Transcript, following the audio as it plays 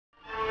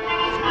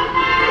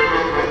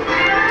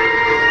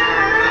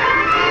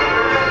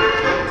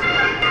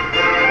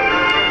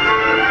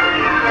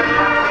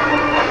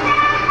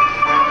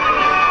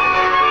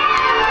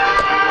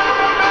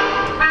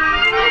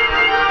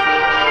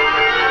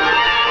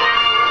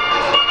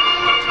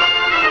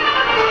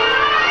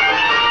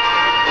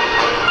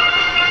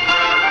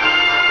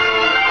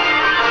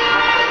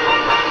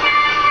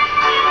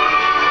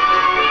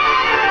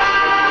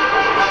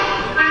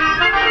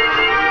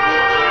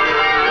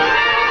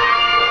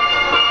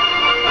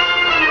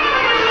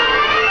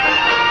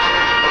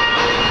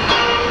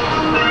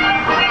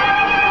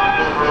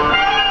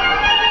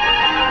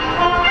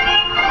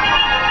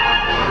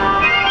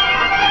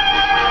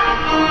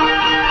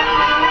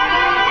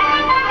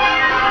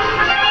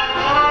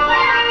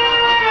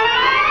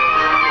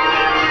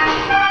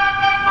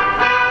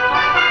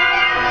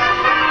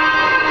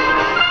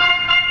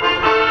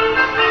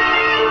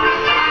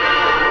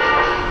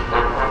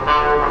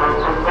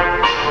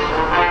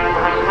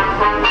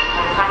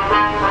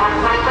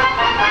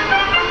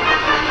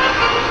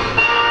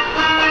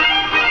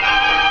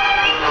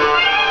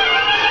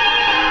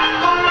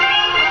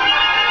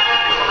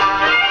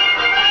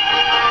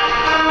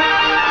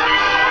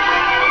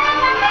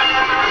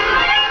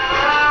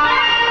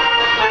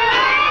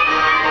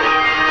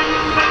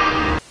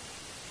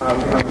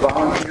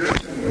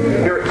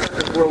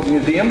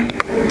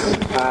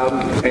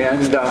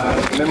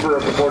member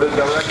of the board of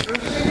directors.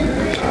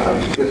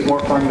 It's more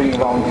fun being a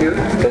volunteer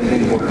than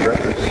being board of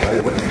directors, by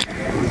the way.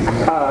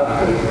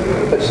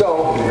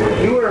 So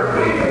you are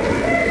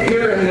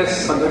here in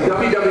this the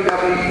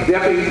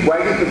Deppe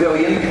Wagon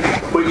Pavillion,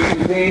 which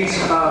contains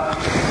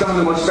some of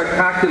the most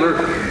spectacular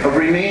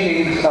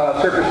remaining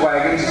circus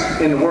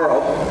wagons in the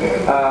world.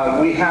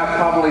 We have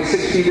probably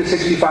 60 to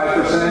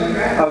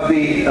 65% of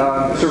the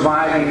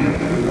surviving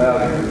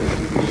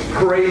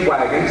parade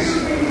wagons.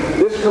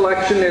 This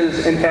collection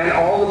is, and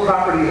all the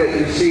property that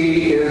you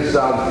see is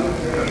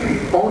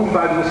owned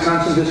by the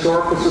Wisconsin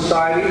Historical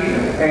Society,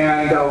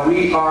 and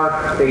we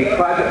are a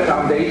private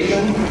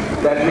foundation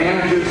that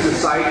manages the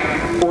site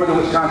for the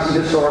Wisconsin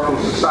Historical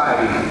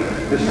Society.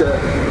 Just to,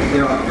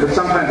 because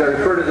sometimes I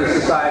refer to the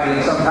society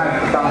and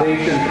sometimes the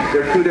foundation.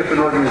 They're two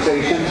different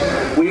organizations.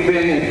 We've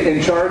been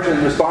in charge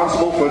and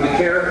responsible for the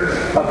care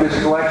of this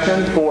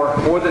collection for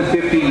more than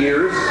 50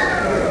 years.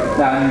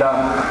 And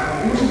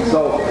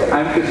so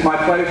it's my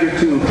pleasure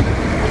to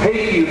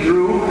take you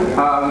through,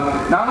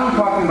 not only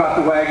talking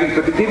about the wagons,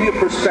 but to give you a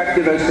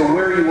perspective as to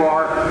where you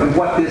are and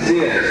what this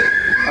is.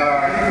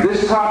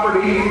 This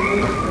property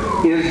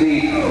is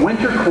the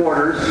winter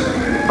quarters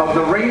of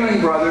the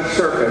Ringling Brothers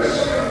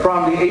Circus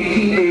from the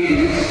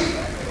 1880s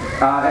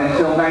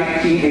until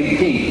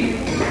 1918.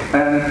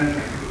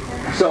 And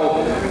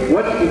so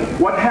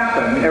what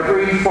happened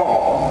every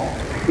fall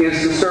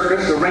is the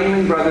circus, the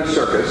Ringling Brothers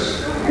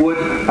Circus,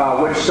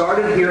 which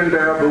started here in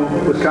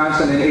Baraboo,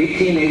 Wisconsin in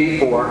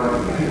 1884,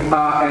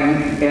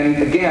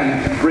 and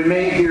again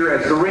remained here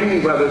as the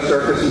Ringling Brothers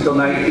Circus until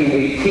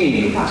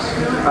 1918.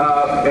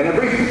 And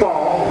every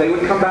fall they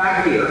would come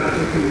back here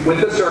with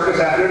the circus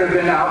after it had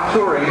been out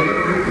touring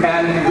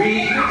and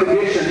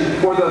reconditioned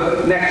for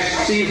the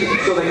next season.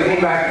 So they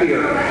came back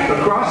here.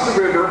 Across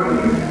the river,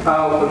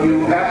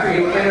 after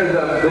you enter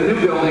the new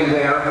building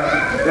there,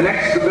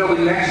 the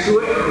building next to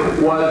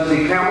it was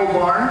the Campbell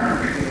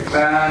Barn,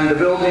 and the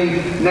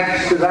building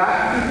next to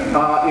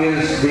that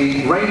is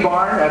the Rain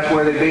Barn. That's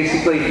where they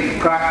basically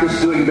practice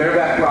doing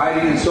bareback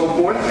riding and so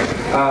forth.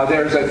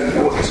 There's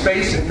a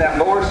space in that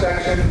lower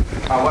section,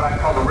 what I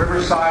call the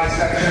Riverside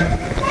section,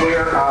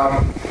 where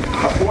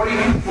a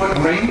 42-foot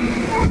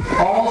ring.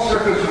 All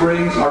circus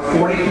rings are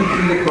 42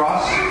 feet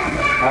across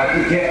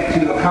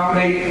to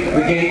accommodate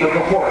the gait of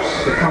the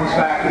horse that comes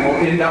back and will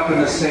end up in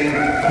the same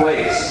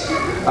place.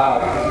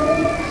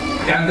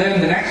 And then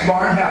the next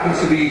barn happens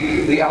to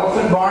be the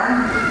Elephant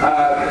Barn.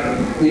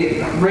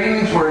 The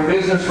Ringlings were in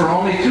business for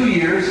only 2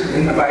 years.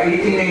 By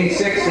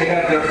 1886, they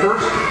had their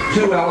first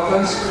 2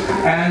 elephants,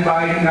 and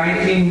by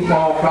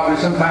probably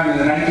sometime in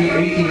the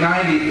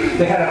 1890,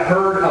 they had a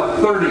herd of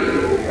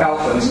 30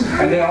 elephants,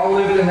 and they all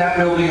lived in that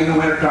building in the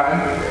wintertime.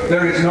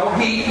 There is no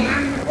heat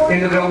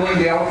in the building.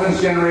 The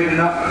elephants generate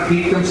enough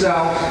heat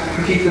themselves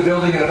to keep the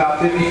building at about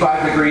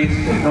 55 degrees,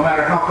 no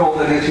matter how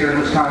cold it is here in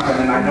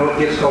Wisconsin, and I know it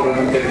gets colder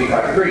than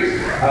 55 degrees.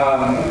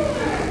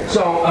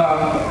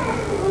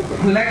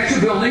 The next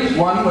 2 buildings,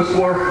 one was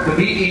for the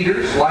meat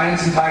eaters,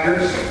 lions and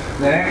tigers.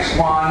 The next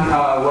one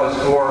was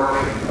for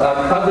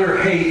other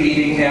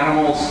hay-eating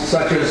animals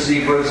such as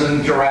zebras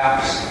and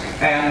giraffes.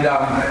 And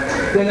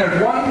then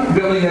there's one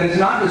building that is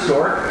not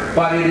historic,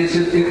 but it's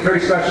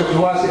very special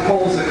to us. It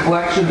holds a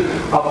collection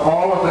of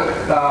all of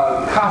the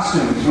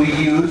costumes we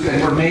used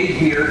and were made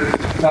here.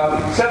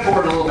 Step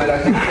forward a little bit, I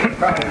think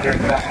probably there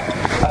in the back.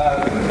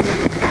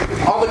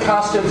 All the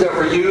costumes that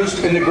were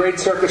used in the Great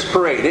Circus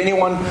Parade.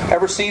 Anyone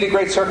ever see the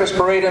Great Circus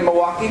Parade in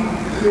Milwaukee?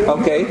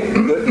 Okay,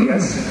 good,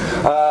 yes.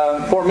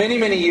 For many,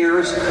 many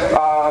years,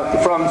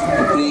 from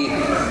the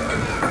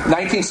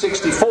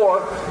 1964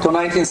 till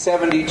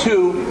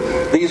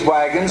 1972, these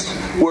wagons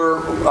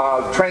were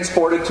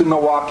transported to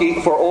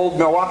Milwaukee for Old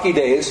Milwaukee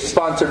Days,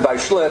 sponsored by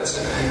Schlitz,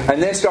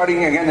 and then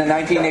starting again in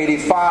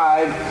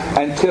 1985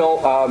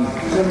 until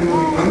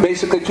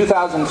basically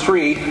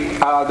 2003,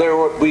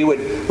 we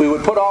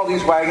would put all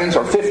these wagons,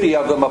 or 50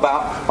 of them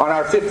about, on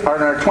our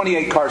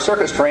 28-car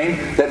circus train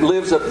that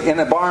lives in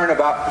a barn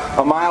about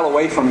a mile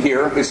away from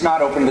here. It's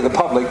not open to the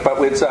public, but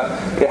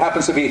it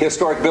happens to be a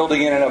historic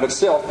building in and of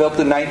itself, built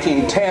in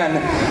 1910.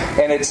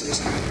 And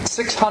it's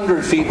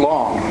 600 feet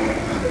long,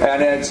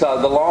 and it's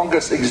the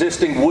longest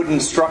existing wooden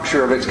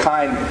structure of its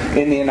kind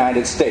in the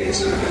United States.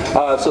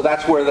 So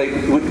that's where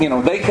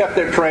they kept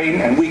their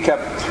train, and we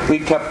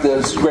kept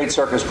this Great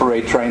Circus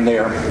Parade train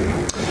there.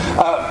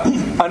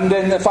 And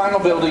then the final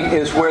building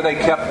is where they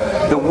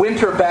kept the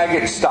winter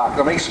baggage stock.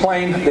 Let me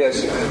explain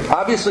this.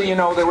 Obviously,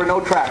 there were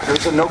no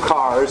tractors and no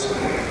cars.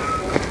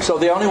 So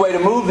the only way to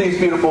move these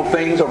beautiful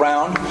things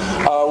around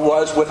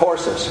was with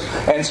horses.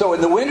 And so in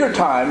the winter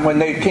time, when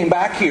they came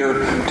back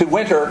here to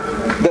winter,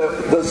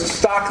 the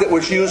stock that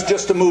was used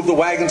just to move the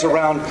wagons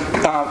around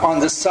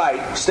on this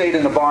site stayed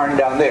in the barn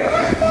down there.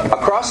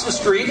 Across the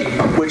street,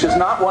 which is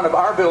not one of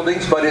our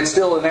buildings, but it's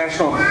still a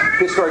National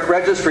Historic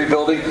Registry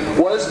building,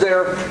 was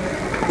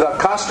the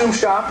costume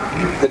shop,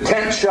 the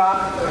tent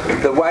shop,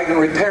 the wagon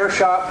repair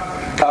shop,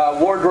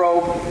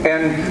 wardrobe,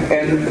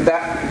 and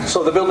that.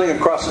 So the building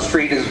across the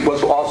street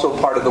was also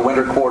part of the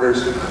winter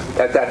quarters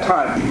at that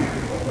time.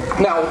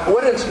 Now,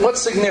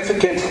 what's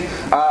significant,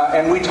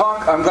 and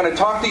I'm going to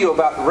talk to you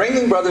about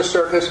Ringling Brothers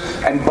Circus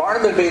and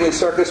Barnum and Bailey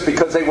Circus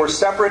because they were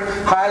separate,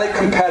 highly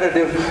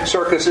competitive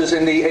circuses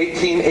in the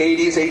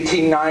 1880s,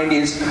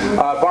 1890s.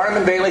 Barnum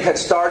and Bailey had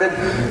started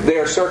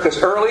their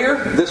circus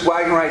earlier. This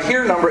wagon right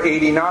here, number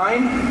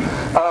 89,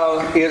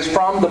 is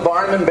from the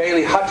Barnum and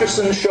Bailey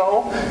Hutcherson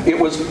show.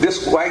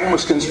 This wagon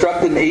was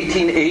constructed in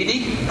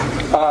 1880,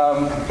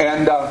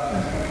 and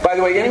by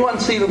the way, anyone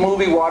see the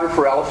movie Water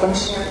for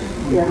Elephants?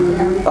 Yeah.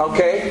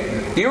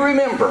 Okay. Do you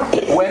remember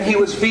when he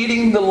was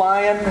feeding the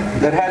lion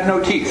that had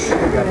no teeth?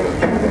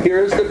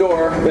 Here's the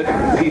door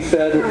that he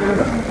fed.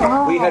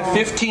 We had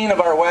 15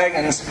 of our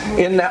wagons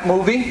in that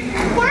movie.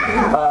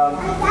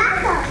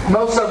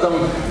 Most of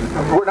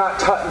them were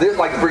not,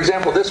 like for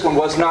example, this one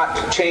was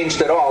not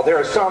changed at all. There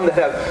are some that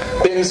have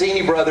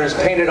Benzini Brothers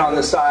painted on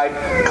the side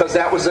because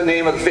that was the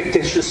name of the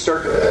fictitious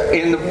circus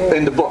in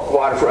the book,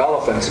 Water for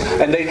Elephants.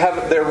 And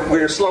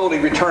we're slowly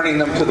returning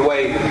them to the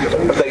way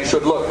they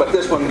should look, but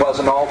this one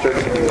wasn't altered.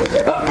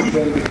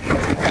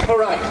 All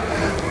right.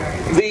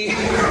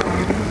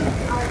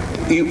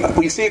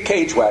 We see a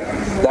cage wagon.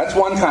 That's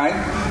one kind.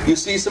 You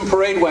see some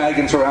parade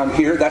wagons around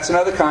here. That's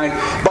another kind.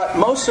 But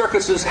most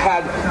circuses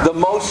had the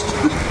most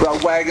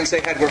wagons they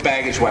had were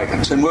baggage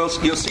wagons. And you'll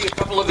see a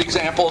couple of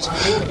examples.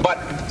 But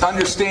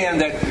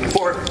understand that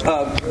for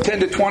 10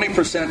 to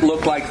 20%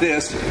 look like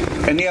this,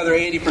 and the other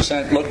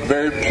 80% look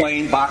very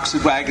plain box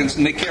wagons.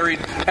 And they carried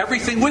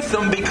everything with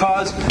them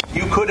because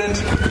you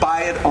couldn't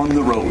buy it on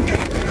the road.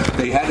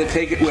 They had to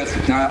take it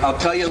with. Now, I'll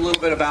tell you a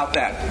little bit about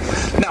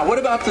that. Now, what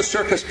about the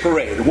circus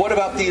parade? What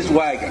about these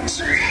wagons?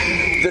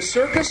 The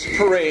circus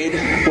parade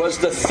was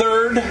the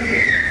third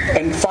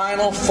and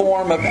final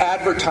form of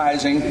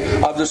advertising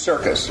of the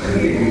circus.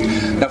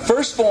 The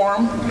first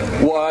form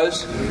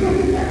was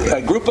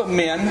a group of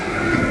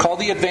men called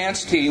the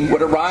advance team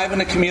would arrive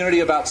in a community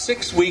about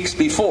 6 weeks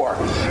before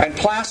and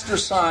plaster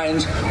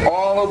signs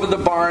all over the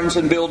barns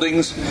and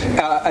buildings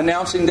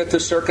announcing that the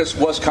circus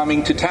was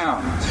coming to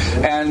town.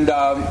 And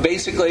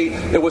basically,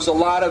 there was a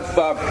lot of,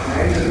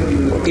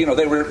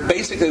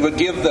 they would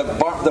give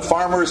the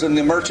farmers and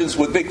the merchants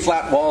with big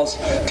flat walls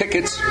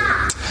tickets.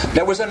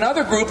 There was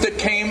another group that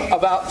came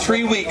about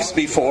 3 weeks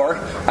before,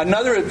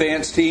 another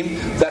advance team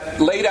that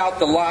laid out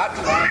the lot,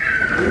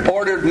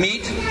 ordered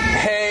meat,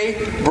 hay,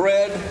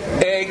 bread,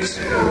 eggs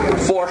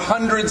for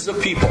hundreds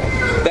of people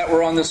that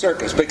were on the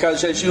circus.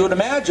 Because as you would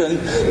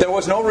imagine, there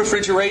was no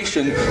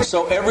refrigeration,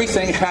 so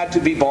everything had to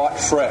be bought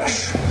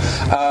fresh.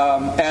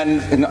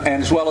 And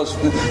as well as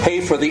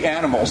hay for the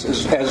animals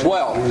as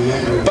well.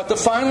 But the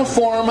final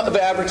form of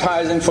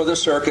advertising for the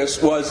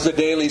circus was the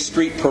daily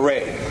street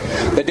parade.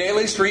 The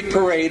daily street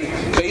parade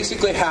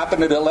basically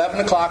happened at 11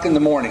 o'clock in the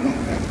morning.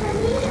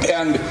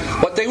 And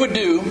what they would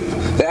do,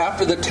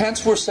 after the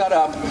tents were set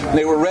up,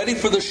 they were ready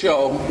for the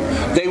show,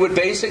 they would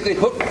basically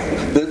hook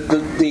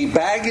the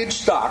baggage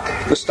stock,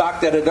 the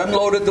stock that had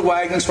unloaded the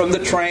wagons from the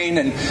train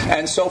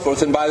and so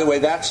forth. And by the way,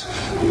 that's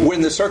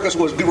when the circus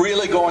was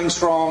really going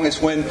strong.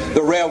 It's when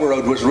the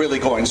railroad was really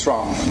going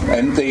strong.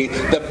 And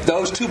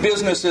those two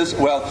businesses,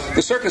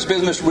 the circus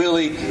business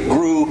really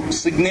grew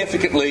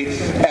significantly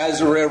as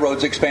the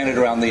railroads expanded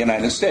around the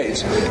United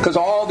States. Because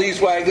all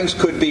these wagons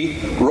could be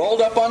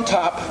rolled up on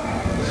top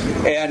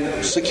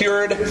and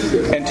secured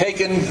and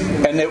taken,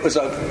 and it was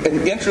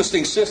an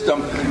interesting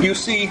system. You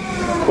see, you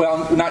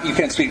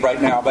can't see it right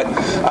now, but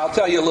I'll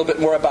tell you a little bit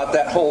more about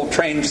that whole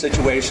train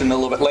situation a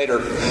little bit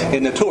later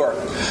in the tour.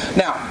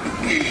 Now,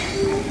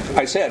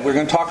 I said we're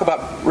going to talk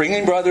about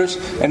Ringling Brothers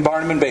and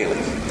Barnum and Bailey.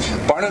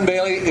 Barnum and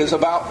Bailey is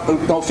about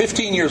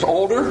 15 years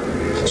older,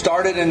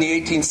 started in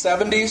the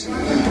 1870s,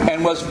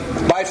 and was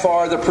by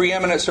far the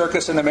preeminent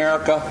circus in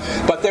America.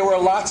 But there were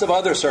lots of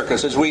other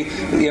circuses. We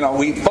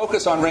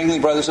focus on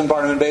Ringling Brothers and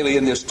Barnum and Bailey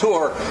in this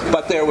tour,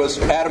 but there was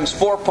Adams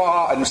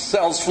Forepaw and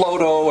Sells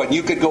Floto, and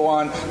you could go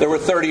on. There were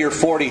 30 or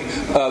 40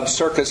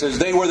 circuses.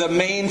 They were the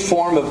main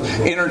form of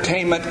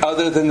entertainment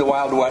other than the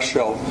Wild West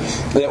show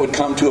that would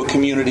come to a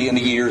community in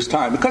a year's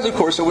time. Because, of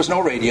course, there was no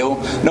radio,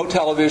 no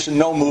television,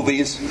 no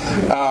movies.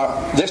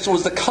 This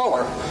was the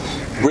color,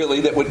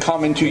 really, that would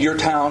come into your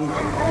town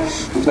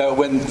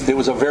when there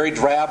was a very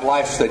drab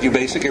life that you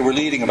basically were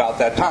leading about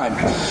that time.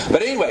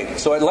 But anyway,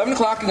 so at 11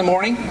 o'clock in the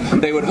morning,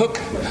 they would hook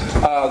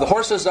the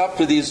horses up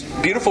to these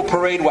beautiful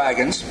parade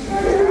wagons.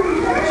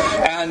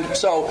 And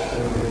so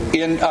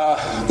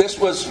this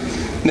was,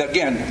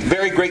 again,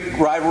 very great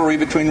rivalry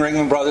between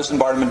Ringling Brothers and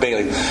Barnum and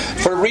Bailey.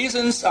 For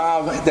reasons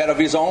that of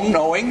his own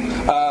knowing,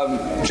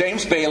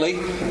 James Bailey,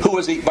 who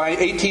was by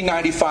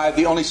 1895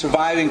 the only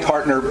surviving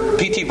partner,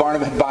 P.T.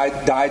 Barnum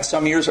had died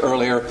some years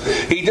earlier,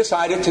 he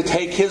decided to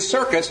take his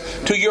circus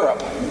to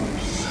Europe.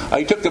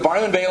 He took the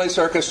Barnum and Bailey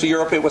Circus to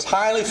Europe. It was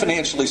highly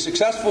financially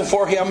successful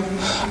for him,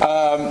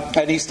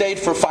 and he stayed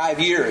for 5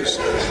 years.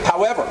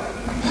 However,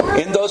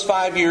 In those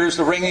 5 years,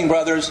 the Ringling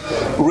Brothers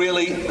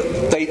really,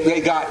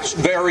 they got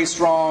very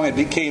strong and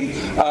became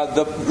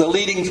the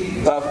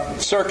leading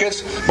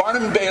circus.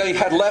 Barnum and Bailey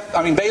had left.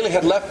 Bailey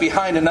had left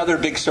behind another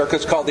big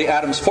circus called the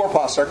Adams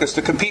Forepaw Circus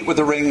to compete with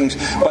the Ringlings,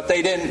 but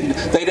they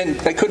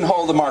couldn't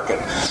hold the market.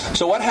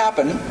 So what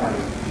happened?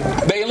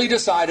 Bailey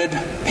decided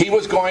he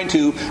was going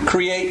to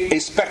create a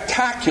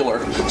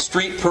spectacular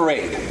street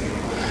parade,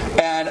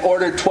 and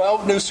ordered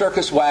 12 new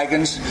circus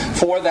wagons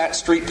for that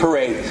street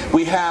parade.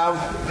 We have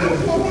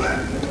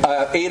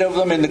 8 of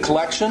them in the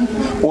collection.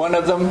 One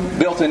of them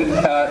built in,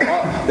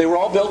 they were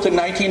all built in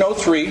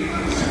 1903.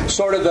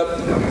 Sort of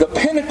the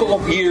pinnacle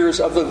of years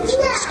of the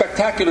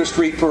spectacular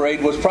street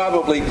parade was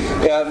probably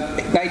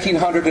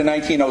 1900 to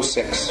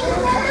 1906.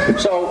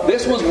 So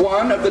this was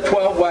one of the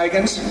 12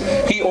 wagons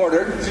he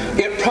ordered.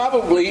 It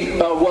probably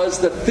was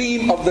the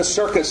theme of the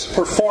circus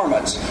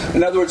performance.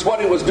 In other words, what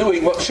it was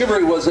doing, what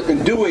Chivalry was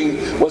doing,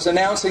 was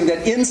announcing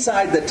that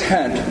inside the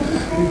tent,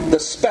 the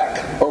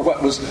spec, or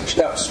what was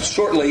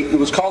shortly, it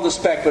was called the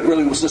spec, but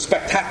really was the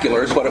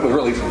spectacular, is what it was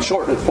really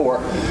shortened for.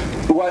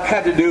 What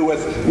had to do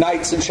with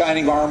knights in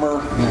shining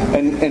armor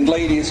and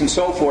ladies and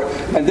so forth.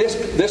 And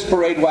this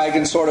parade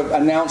wagon sort of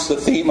announced the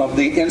theme of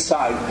the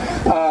inside.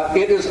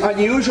 It is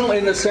unusual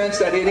in the sense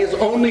that it is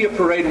only a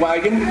parade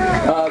wagon.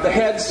 The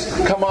heads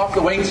come off,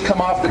 the wings come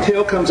off, the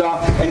tail comes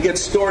off, and gets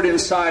stored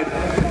inside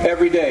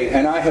every day.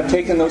 And I have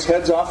taken those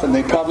heads off, and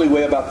they probably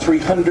weigh about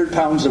 300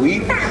 pounds a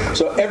week.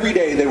 So every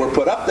day they were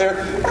put up there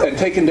and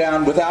taken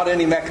down without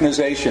any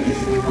mechanization.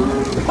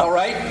 All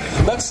right,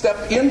 let's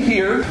step in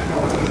here.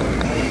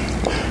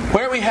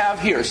 Where we have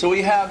here, so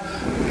we have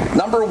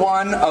number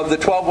 1 of the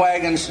 12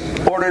 wagons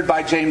ordered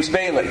by James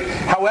Bailey.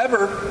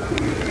 However,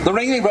 the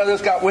Ringling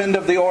Brothers got wind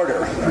of the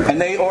order, and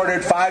they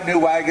ordered 5 new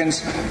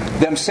wagons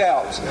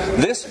themselves.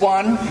 This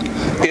one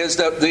is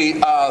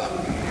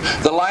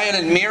the Lion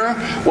and Mirror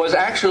was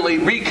actually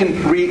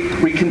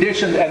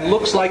reconditioned and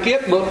looks like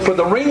it looked for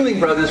the Ringling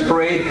Brothers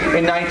Parade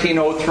in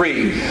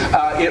 1903.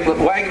 The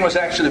wagon was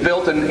actually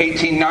built in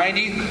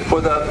 1890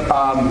 for the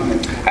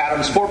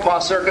Adams Forepaw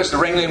Circus. The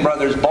Ringling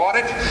Brothers bought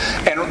it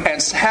and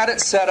had it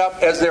set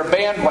up as their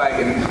band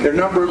wagon,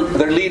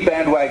 their lead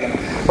band wagon.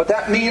 What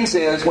that means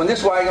is, when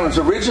this wagon was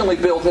originally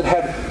built, it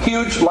had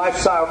huge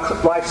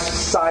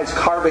life-size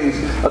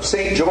carvings of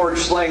St. George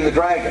slaying the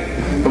dragon.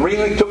 The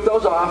Ringling took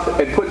those off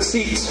and put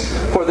seats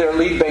for their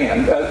lead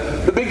band.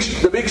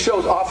 The big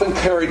shows often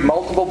carried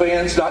multiple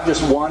bands, not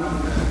just one.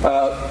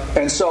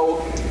 And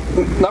so,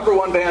 number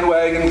 1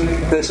 bandwagon,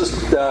 this is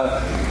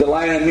the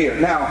Lion and Mirror.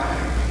 Now,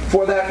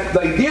 for that,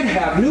 they did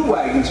have new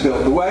wagons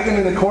built. The wagon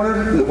in the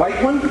corner, the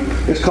white one,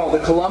 is called the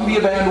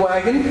Columbia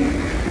bandwagon.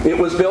 It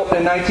was built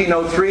in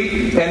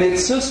 1903, and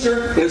its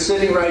sister is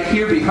sitting right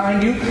here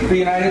behind you, the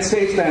United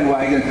States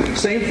bandwagon.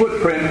 Same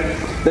footprint.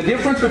 The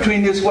difference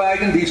between this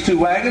wagon, these 2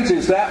 wagons,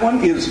 is that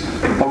one is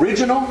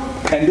original,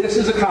 and this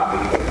is a copy.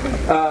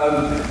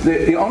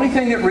 The only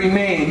thing that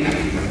remained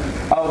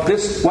of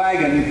this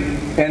wagon,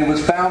 and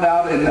was found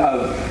out in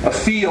a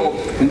field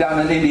down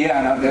in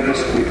Indiana.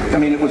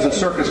 It was a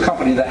circus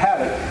company that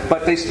had it,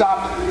 but they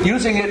stopped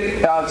using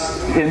it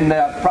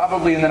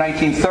probably in the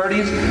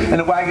 1930s, and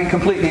the wagon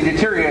completely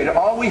deteriorated.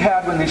 All we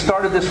had when they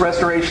started this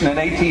restoration in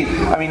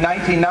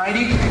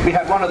 1990, we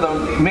had one of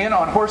the men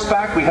on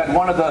horseback, we had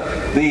one of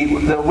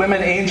the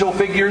women angel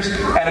figures,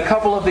 and a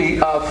couple of the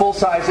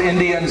full-size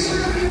Indians,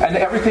 and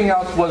everything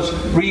else was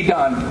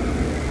redone.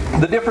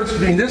 The difference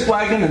between this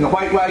wagon and the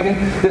white wagon,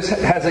 this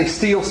has a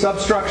steel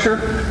substructure,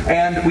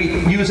 and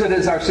we use it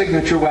as our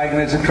signature wagon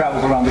as it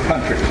travels around the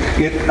country.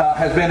 It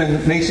has been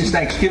in Macy's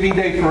Thanksgiving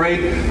Day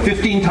Parade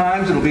 15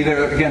 times. It'll be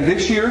there again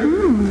this year.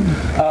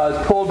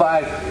 It's pulled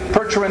by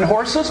Percheron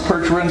horses.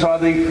 Percherons are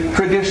the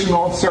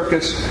traditional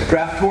circus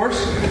draft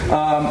horse.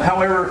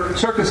 However,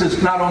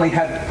 circuses not only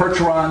had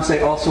Percherons,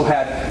 they also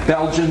had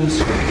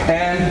Belgians,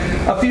 and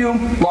a few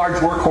large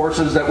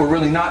workhorses that were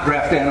really not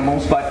draft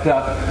animals, but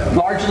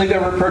largely they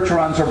were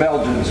Percherons or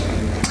Belgians.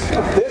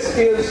 This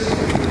is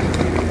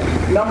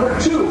number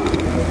 2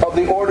 of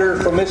the order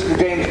from Mr.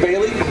 James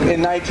Bailey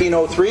in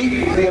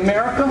 1903. The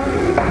America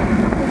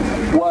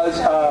was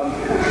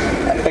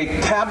a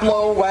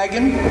tableau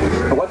wagon.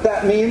 What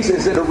that means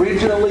is it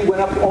originally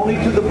went up only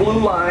to the blue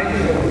line,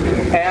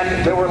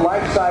 and there were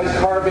life-size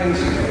carvings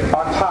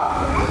on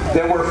top.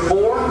 There were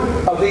 4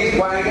 of these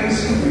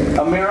wagons,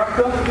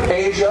 America,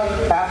 Asia,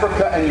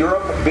 Africa, and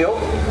Europe,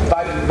 built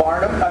by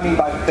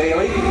by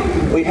Bailey.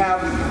 We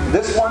have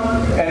this one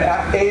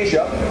and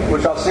Asia,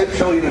 which I'll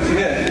show you in a few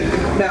minutes.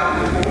 Now,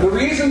 the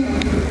reason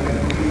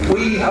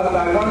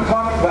I want to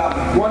talk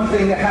about one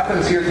thing that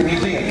happens here at the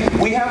museum.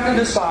 We have to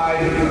decide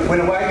when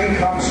a wagon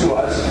comes to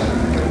us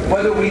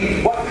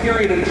what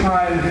period of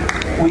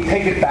time we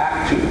take it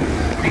back to,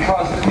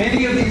 because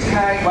many of these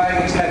tag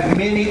wagons had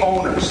many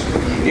owners.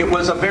 It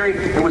was a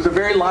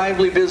very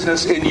lively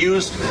business in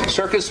used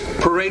circus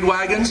parade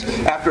wagons.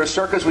 After a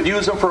circus would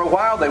use them for a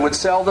while, they would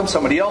sell them.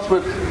 Somebody else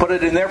would put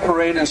it in their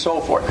parade, and so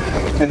forth.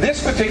 In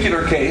this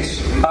particular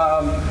case,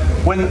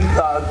 when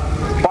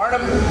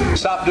Barnum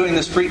stopped doing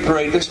the street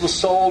parade, this was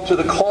sold to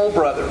the Cole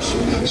Brothers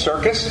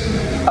Circus.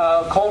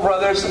 Cole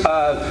Brothers,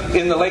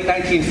 in the late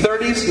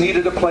 1930s,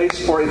 needed a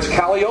place for its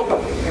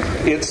calliope.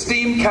 It's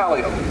steam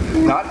calliope,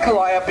 not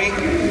calliope.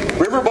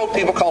 Riverboat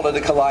people called it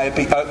a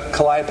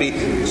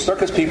calliope.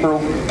 Circus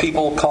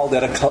people called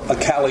it a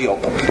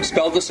calliope.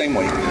 Spelled the same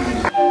way.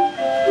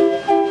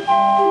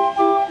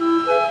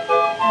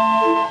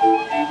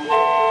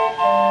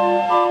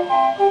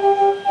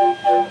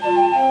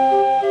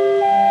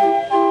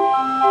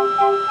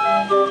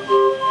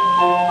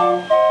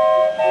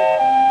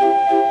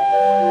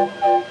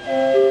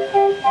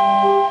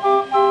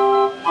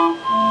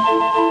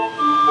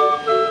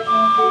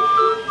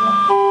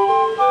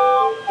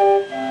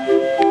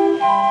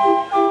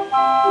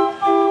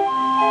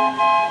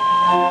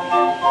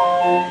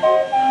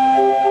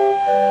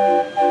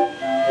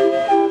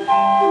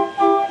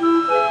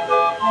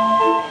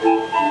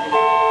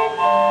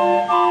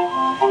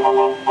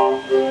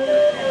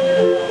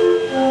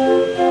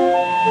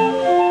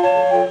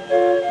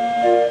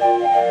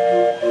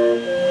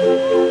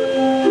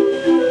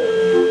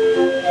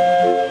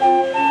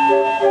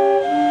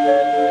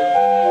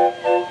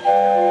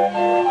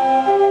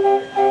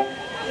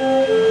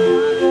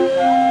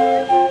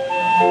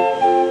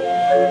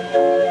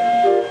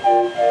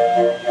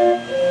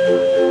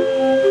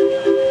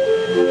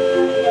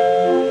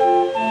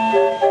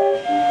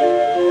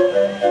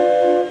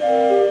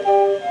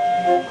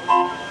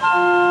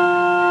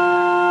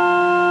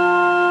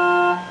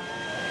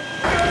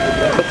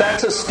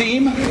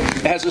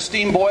 Has a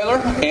steam boiler,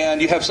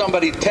 and you have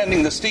somebody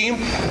tending the steam,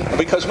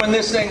 because when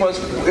this thing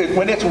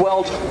when it's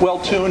well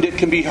tuned, it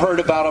can be heard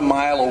about a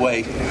mile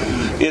away.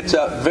 It's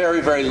a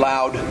very, very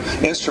loud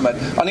instrument.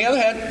 On the other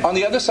hand, on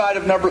the other side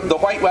of the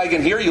white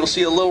wagon here, you'll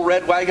see a little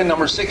red wagon,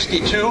 number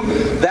 62.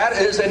 That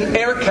is an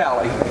air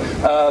cali.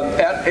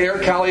 Air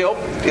calliope.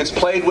 It's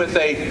played with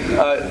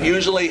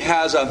usually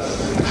has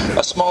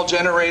a small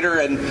generator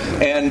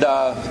and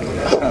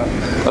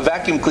a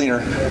vacuum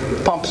cleaner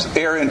pumps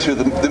air into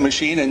the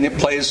machine, and it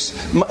plays.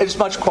 It's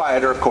much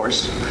quieter, of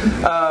course.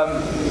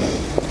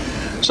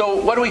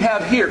 So what do we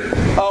have here?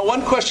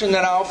 One question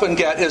that I often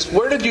get is,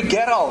 where did you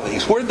get all of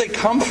these? Where did they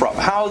come from?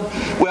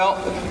 Well,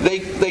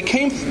 they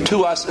came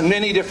to us in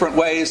many different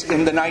ways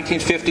in the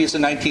 1950s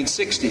and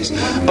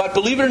 1960s. But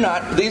believe it or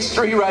not, these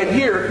three right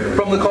here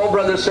from the Cole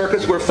Brothers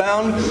Circus were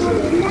found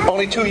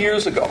only 2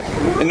 years ago.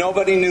 And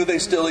nobody knew they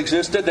still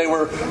existed. They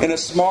were in a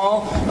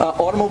small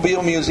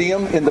automobile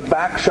museum in the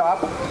back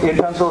shop in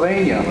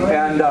Pennsylvania.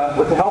 And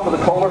with the help of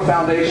the Kohler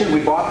Foundation,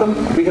 we bought them,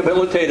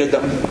 rehabilitated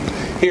them.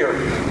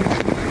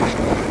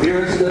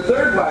 Here's the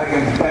third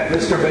wagon that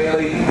Mr.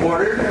 Bailey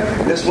ordered.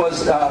 This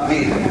was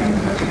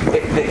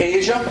the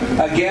Asia,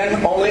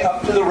 again, only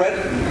up to the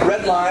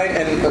red line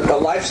and the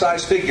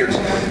life-size figures.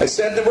 I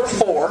said there were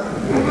 4,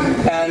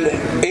 and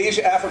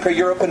Asia, Africa,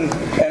 Europe,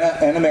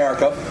 and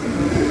America.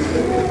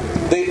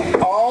 They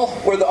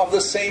all were of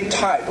the same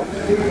type.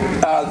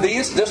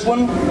 This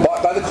one,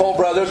 bought by the Cole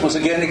Brothers, was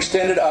again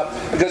extended up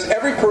because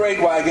every parade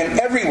wagon,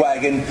 every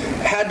wagon,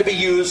 had to be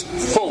used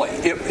fully.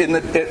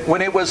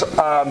 When it was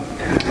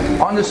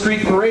on the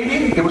street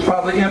parading, it was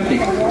probably empty.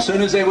 As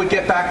soon as they would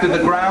get back to the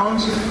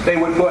grounds, they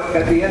would put,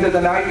 at the end of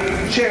the night,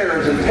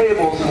 chairs and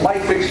tables and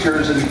light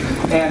fixtures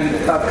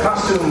and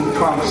costume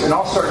trunks and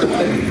all sorts of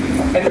things.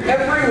 And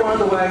every one of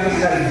the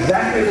wagons had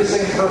exactly the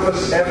same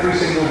purpose every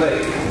single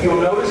day.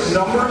 You'll notice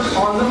numbers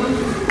on them,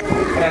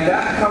 and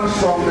that comes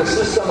from the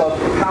system of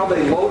how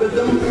they loaded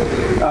them.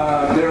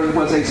 There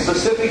was a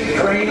specific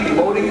train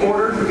loading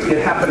order.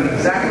 It happened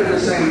exactly the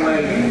same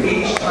way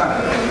each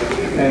time.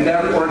 And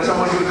therefore,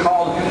 someone would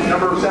call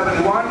number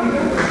 71,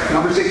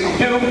 number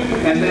 62,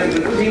 and then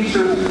the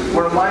teamsters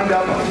were lined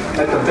up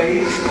at the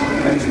base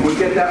and would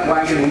get that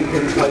wagon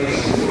in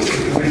place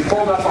and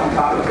pulled up on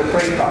top of the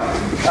train car.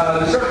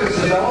 The circus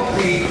developed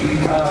the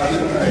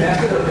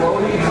method of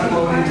loading and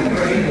unloading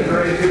the train in a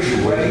very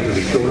efficient way.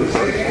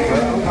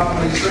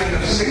 Probably a string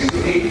of 6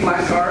 to 8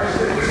 flat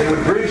cars. They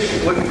would bridge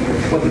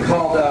what they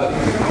called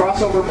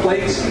crossover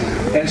plates,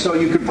 and so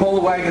you could pull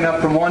the wagon up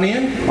from one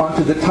end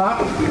onto the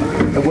top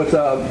with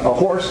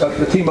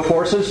a team of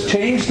horses,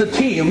 change the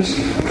teams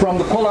from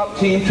the pull-up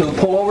team to the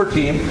pull-over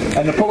team,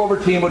 and the pull-over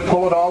team would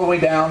pull it all the way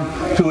down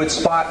to its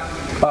spot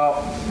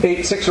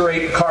 6 or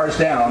 8 cars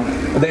down.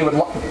 They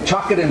would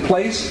chock it in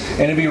place,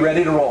 and it'd be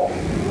ready to roll.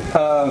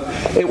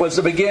 It was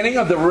the beginning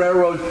of the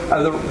railroad,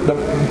 the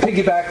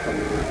piggyback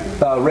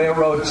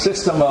railroad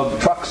system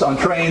of trucks on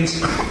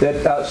trains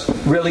that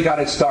really got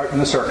its start in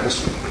the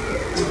circus.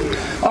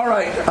 All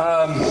right,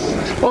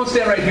 we'll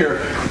stand right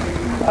here.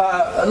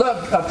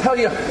 I'll tell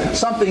you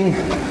something.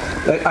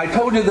 I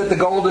told you that the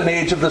golden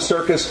age of the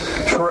circus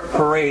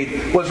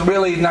parade was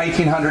really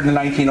 1900 to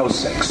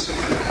 1906.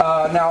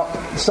 Now,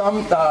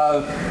 some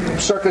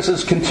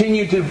circuses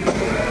continued to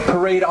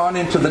parade on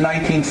into the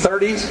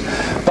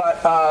 1930s,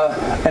 but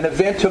an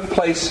event took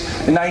place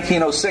in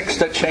 1906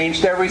 that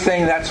changed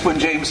everything. That's when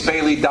James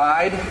Bailey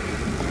died,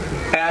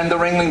 and the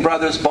Ringling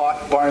Brothers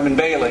bought Barnum and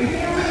Bailey.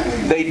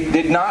 They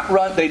did not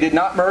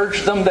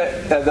merge them.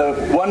 The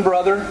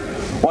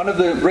one of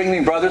the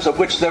Ringling Brothers, of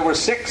which there were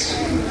 6,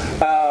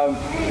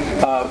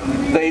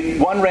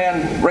 one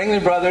ran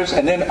Ringling Brothers,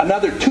 and then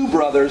another 2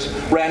 brothers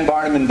ran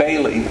Barnum and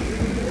Bailey.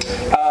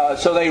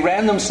 So they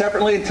ran them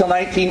separately until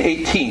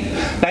 1918.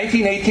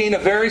 1918, a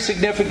very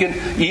significant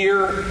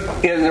year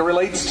as it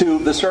relates to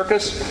the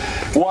circus.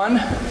 One,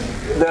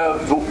 the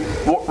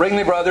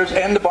Ringling Brothers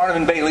and the Barnum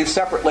and Bailey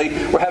separately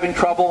were having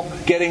trouble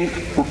getting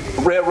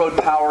railroad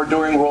power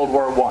during World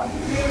War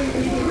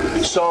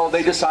I. So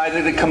they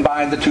decided to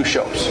combine the 2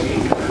 shows.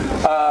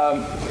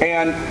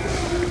 And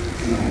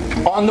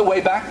on the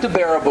way back to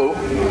Baraboo,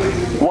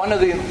 one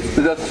of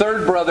the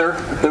third brother,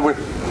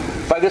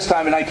 by this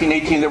time in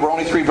 1918, there were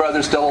only 3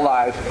 brothers still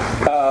alive,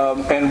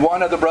 and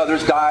one of the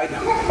brothers died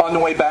on the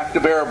way back to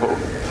Baraboo.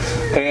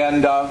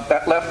 And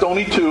that left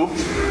only 2,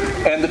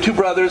 and the 2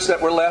 brothers that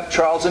were left,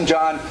 Charles and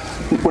John,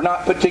 were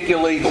not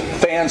particularly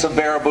fans of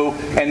Baraboo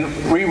and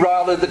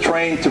rerouted the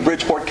train to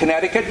Bridgeport,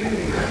 Connecticut,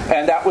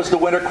 and that was the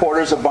winter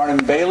quarters of Barnum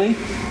and Bailey.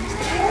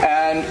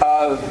 And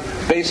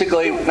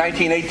basically,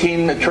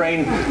 1918, the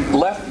train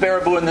left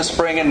Baraboo in the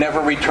spring and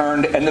never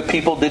returned, and the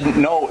people didn't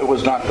know it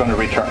was not going to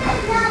return.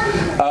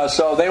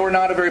 So they were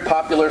not a very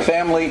popular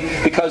family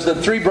because the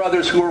 3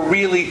 brothers who were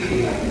really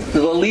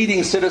the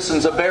leading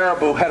citizens of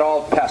Baraboo had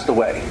all passed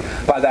away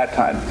by that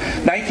time.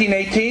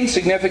 1918,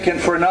 significant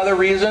for another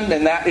reason,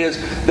 and that is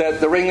that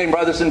the Ringling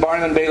Brothers and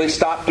Barnum and Bailey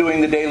stopped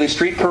doing the daily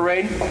street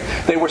parade.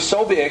 They were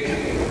so big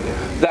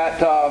that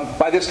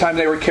by this time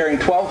they were carrying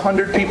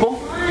 1,200 people,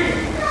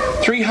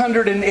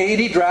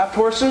 380 draft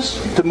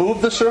horses to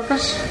move the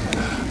circus.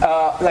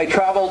 They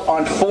traveled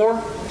on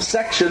 4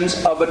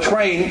 sections of a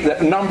train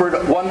that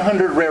numbered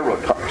 100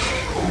 railroad cars.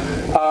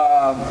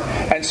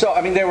 And so,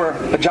 I mean, they were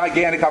a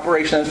gigantic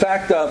operation. In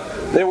fact,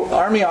 they were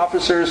Army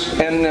officers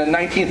in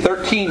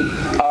 1913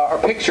 are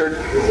pictured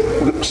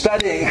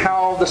studying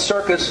how the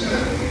circus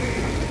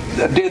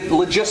did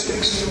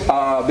logistics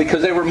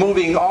because they were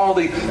moving all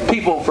the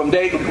people from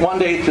one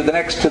day to the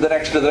next to the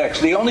next to the next.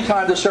 The only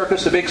time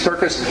the big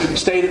circus,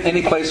 stayed at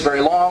any place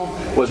very long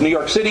was New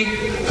York City,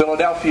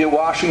 Philadelphia,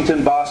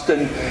 Washington,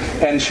 Boston,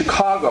 and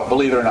Chicago,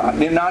 believe it or not.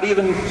 And not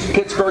even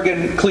Pittsburgh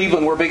and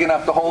Cleveland were big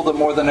enough to hold them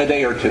more than a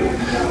day or 2.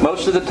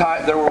 Most of the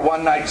time there were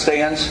one-night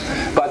stands,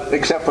 but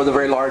except for the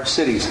very large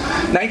cities.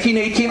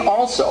 1918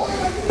 also,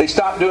 they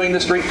stopped doing the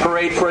street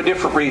parade for a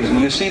different reason.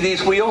 You see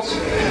these wheels?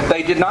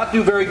 They did not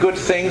do very good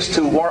things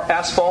to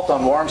asphalt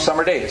on warm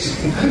summer days.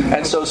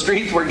 And so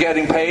streets were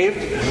getting paved.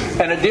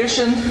 In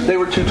addition, they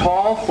were too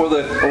tall for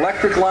the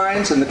electric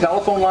lines and the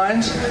telephone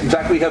lines. In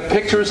fact, we have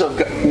pictures of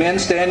men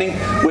standing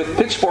with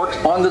pitchforks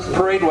on the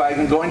parade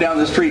wagon going down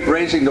the street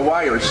raising the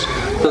wires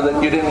so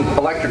that you didn't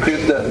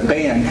electrocute the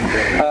band.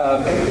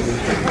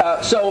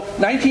 So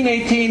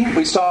 1918,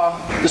 we saw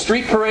the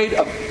street parade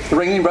of the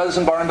Ringling Brothers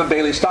and Barnum and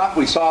Bailey stop.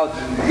 We saw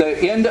the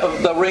end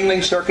of the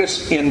Ringling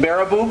Circus in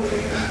Baraboo.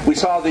 We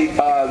saw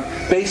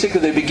basically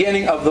the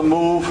beginning of the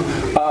move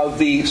of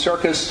the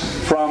circus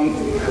from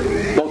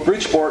both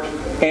Bridgeport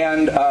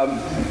and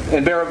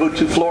Baraboo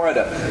to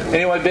Florida.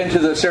 Anyone been to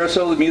the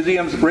Sarasota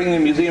Museum,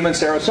 Ringling Museum in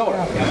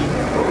Sarasota?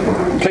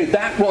 Okay,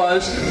 that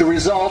was the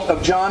result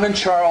of John and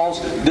Charles'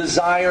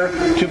 desire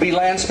to be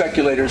land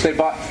speculators. They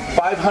bought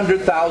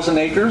 500,000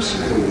 acres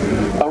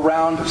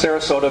around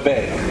Sarasota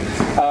Bay.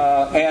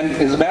 And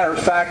as a matter of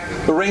fact,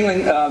 the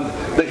Ringling,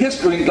 the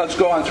history, let's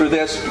go on through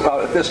this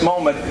at this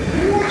moment.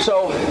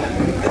 So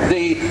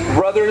the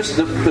brothers,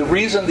 the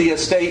reason the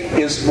estate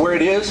is where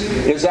it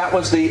is that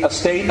was the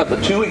estate of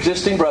the 2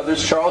 existing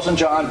brothers, Charles and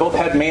John. Both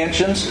had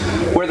mansions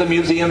where the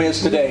museum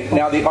is today.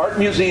 Now, the art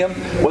museum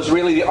was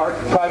really the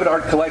private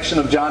art collection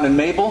of John and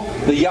Mabel,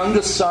 the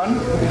youngest son,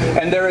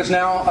 and there is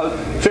now a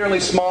fairly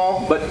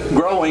small but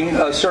growing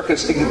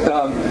circus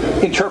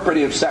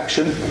interpretive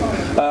section.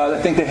 I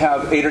think they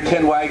have 8 or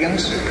 10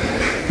 wagons.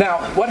 Now,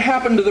 what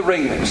happened to the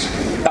Ringlings?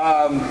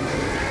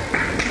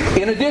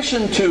 In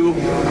addition to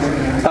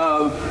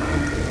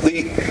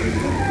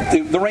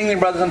the Ringling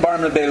Brothers and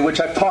Barnum and Bailey, which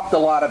I've talked a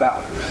lot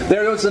about,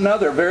 there was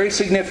another very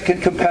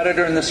significant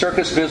competitor in the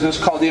circus business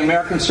called the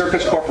American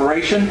Circus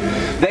Corporation.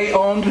 They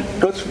owned,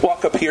 let's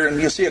walk up here and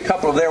you'll see a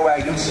couple of their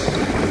wagons.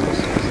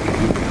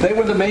 They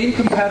were the main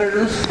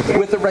competitors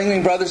with the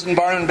Ringling Brothers and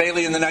Barnum and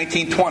Bailey in the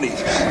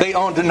 1920s. They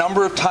owned a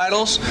number of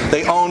titles.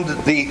 They owned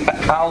the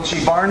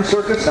Algie Barn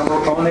Circus, number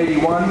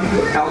 181.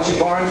 Algie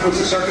Barnes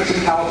was a circus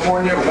in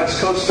California, a West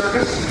Coast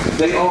circus.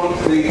 They owned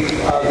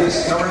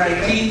this number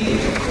 19,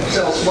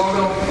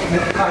 Salsmodo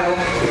title.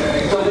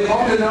 So they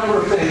owned a number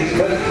of things,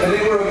 but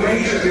they were a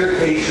major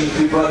irritation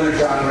to brother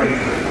John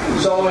Ringling.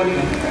 So in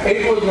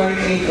April of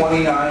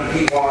 1929,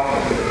 he walked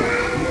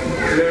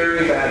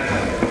very bad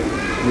time.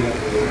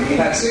 He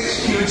had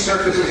 6 huge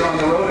circuses on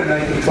the road in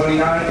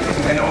 1929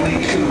 and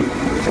only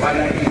 2 by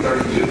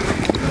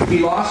 1932. He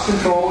lost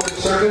control of the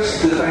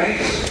circus to the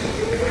banks.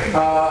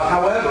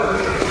 However,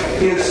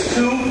 his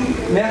 2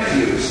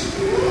 nephews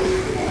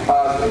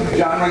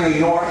John Ringley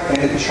North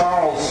and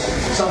Charles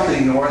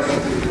something North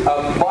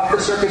bought the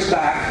circus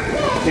back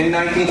in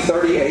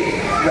 1938,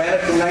 ran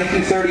it from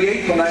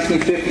 1938 to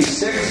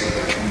 1956,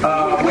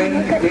 when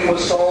it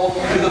was sold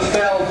to the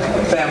Feld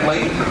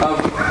family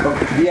of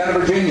Vienna,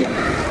 Virginia.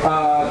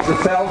 The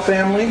Feld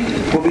family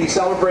will be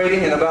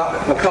celebrating in about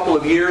a couple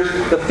of years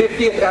the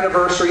 50th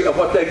anniversary of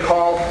what they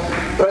call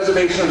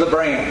preservation of the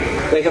brand.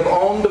 They have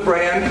owned the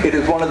brand. It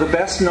is one of the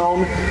best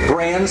known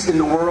brands in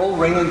the world,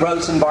 Ringling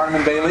Brothers and Barnum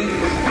and Bailey.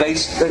 They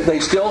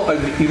still,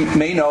 you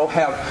may know,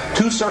 have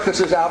two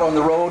circuses out on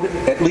the road.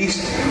 At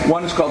least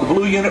one's called the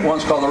Blue Unit,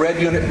 one's called the Red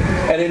Unit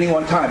at any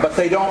one time. But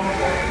they don't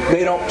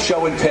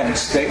show in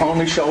tents. They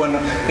only show in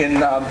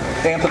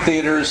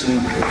amphitheaters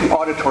and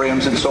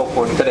auditoriums and so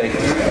forth today.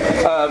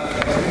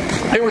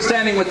 Here we're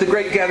standing with the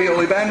great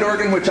Gavioli band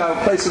organ, which I'll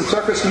play some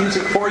circus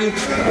music for you.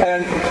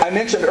 And I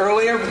mentioned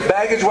earlier,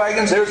 baggage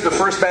wagons. There's the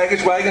first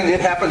baggage wagon.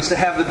 It happens to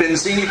have the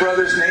Benzini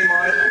brothers' name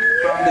on it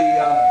from the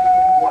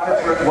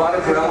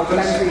Water for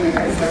Elephants.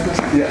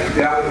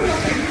 Yeah.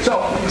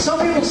 So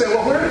some people say,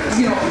 well,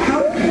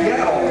 how did you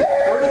get all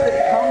that? Where did they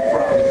come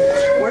from?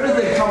 Where did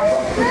they come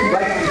from?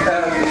 Like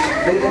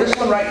this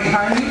one right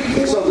behind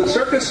me. So the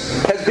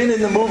circus has been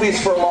in the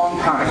movies for a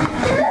long time.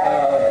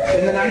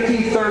 In the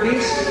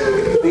 1930s,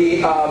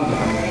 the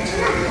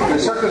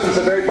circus was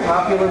a very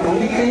popular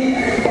movie theme,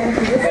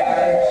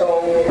 and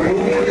so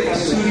movie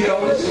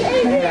studios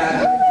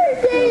had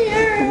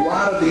a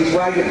lot of these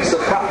wagons.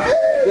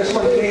 This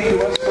one came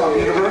to us from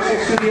Universal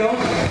Studios.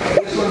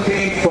 This one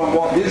came from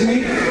Walt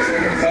Disney,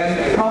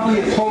 and probably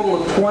a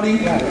total of 20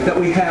 that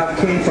we have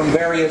came from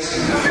various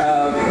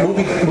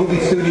movie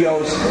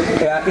studios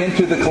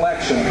into the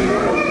collection.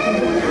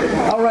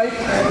 All right.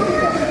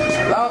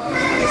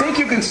 I think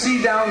you can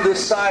see down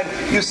this side,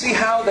 you see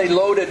how they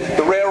loaded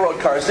the railroad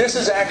cars. This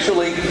is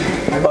actually,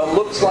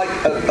 looks like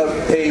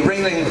a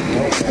Ringling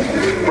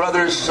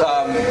Brothers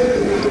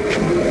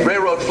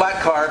railroad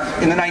flat car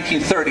in the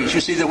 1930s.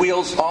 You see the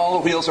wheels, all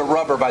the wheels are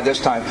rubber by this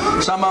time.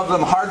 Some of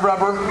them hard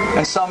rubber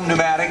and some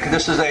pneumatic.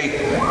 This is a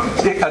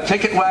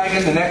ticket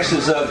wagon. The next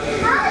is a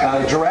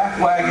giraffe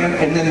wagon.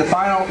 And then the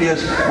final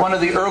is one of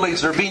the early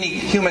Zerbini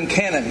human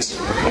cannons.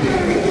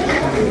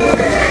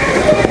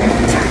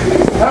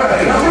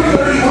 Alright, number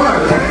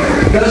 31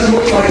 doesn't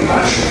look like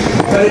much,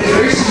 but it's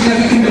very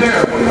significant to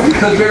Baraboo,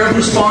 because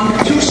Baraboo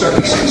spawned two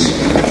circuses.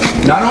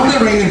 Not only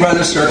the Ringling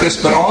Brothers Circus,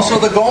 but also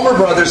the Gomer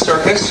Brothers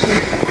Circus.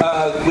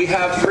 We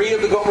have three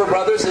of the Gomer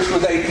Brothers.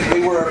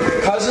 They were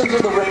cousins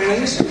of the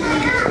Ringlings.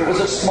 It was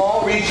a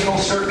small regional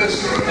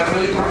circus that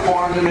really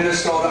performed in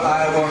Minnesota,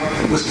 Iowa,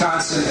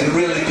 Wisconsin, and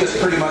really just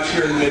pretty much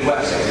here in the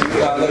Midwest.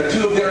 There are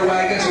two of their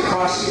wagons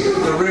across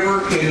the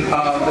river in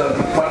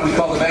what we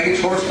call the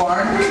baggage horse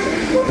barn.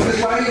 This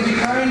wagon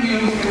behind you,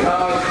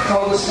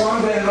 called the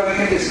Swan Band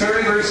wagon, is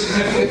very, very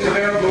significant to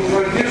Baraboo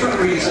for a different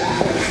reason,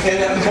 in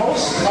that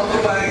most of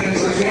the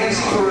wagons, the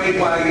fancy parade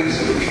wagons,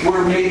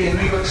 were made in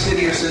New York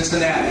City or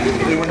Cincinnati.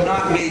 They were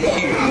not made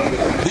here.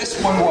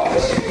 This one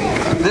was.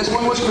 This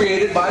one was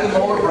created by the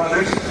Moeller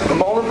brothers. The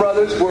Moeller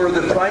brothers were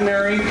the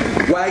primary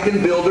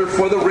wagon builder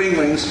for the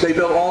Ringlings. They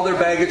built all their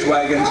baggage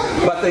wagons,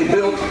 but they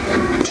built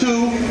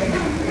two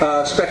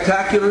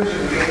spectacular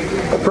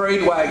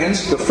parade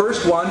wagons. The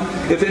first one,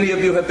 if any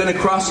of you have been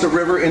across the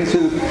river in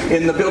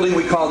the building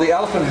we call the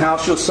Elephant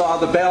House, you'll saw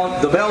the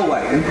bell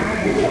wagon.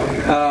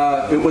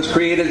 It was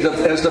created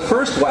as the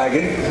first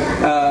wagon,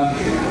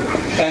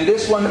 and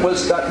this one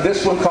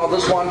called the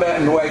Swan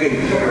Band wagon.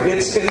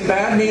 It's in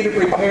bad need of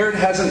repair. It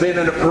hasn't been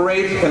in a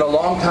parade in a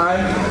long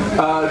time.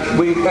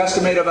 We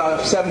estimate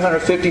about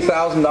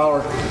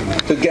 $750,000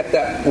 to get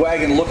that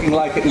wagon looking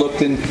like it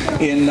looked in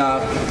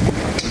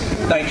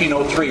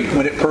 1903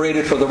 when it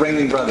paraded for the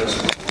Ringling Brothers.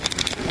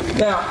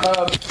 Now,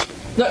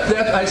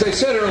 as I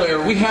said earlier,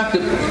 we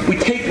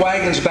take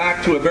wagons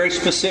back to a very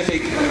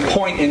specific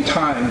point in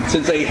time,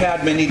 since they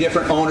had many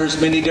different owners,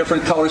 many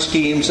different color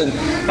schemes,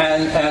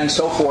 and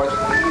so forth.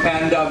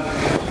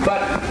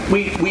 But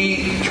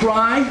we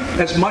try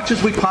as much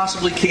as we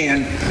possibly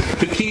can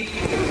to keep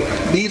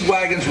these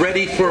wagons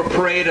ready for a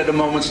parade at a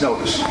moment's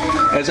notice.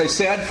 As I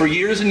said, for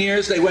years and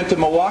years they went to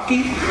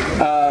Milwaukee.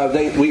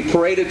 We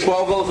paraded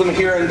 12 of them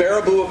here in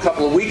Baraboo a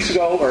couple of weeks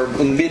ago, or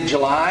in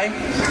mid-July.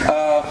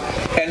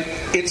 And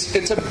it's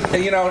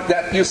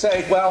that you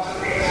say, well,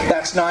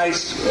 that's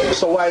nice,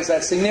 so why is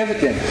that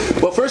significant?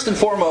 Well, first and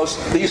foremost,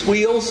 these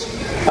wheels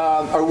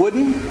are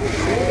wooden.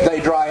 They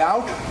dry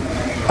out.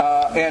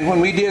 And when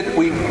we did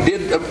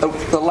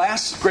the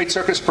last Great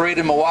Circus Parade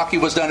in Milwaukee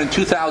was done in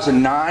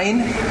 2009.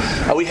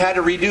 We had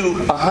to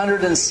redo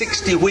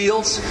 160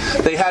 wheels.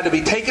 They had to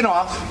be taken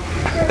off.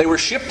 They were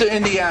shipped to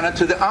Indiana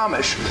to the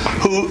Amish,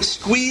 who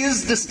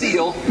squeezed the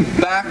steel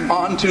back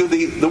onto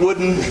the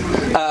wooden,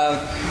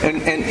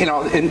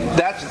 and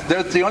that's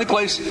the only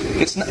place.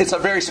 It's a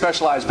very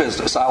specialized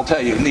business, I'll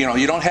tell you.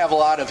 You don't have a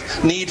lot of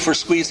need for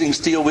squeezing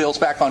steel wheels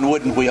back on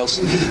wooden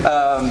wheels.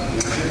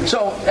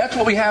 So that's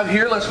what we have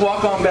here. Let's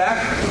walk on back.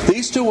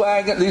 These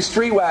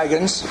three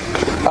wagons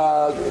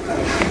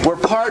were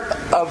part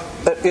of.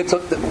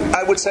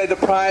 I would say, the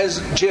prize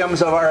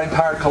gems of our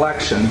entire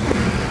collection.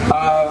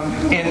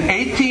 In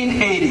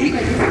 1880,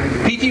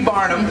 P.T.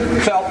 Barnum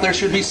felt there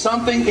should be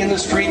something in the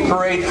street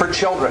parade for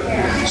children.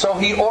 So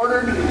he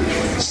ordered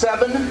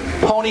 7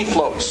 pony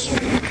floats.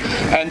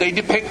 And they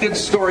depicted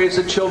stories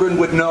that children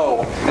would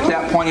know at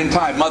that point in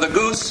time. Mother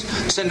Goose,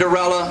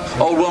 Cinderella,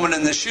 Old Woman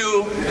in the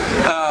Shoe.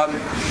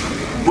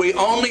 We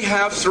only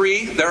have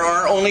 3. There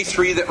are only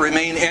 3 that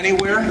remain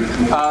anywhere.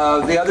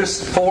 The other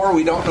 4,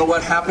 we don't know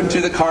what happened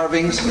to the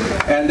carvings,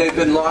 and they've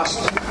been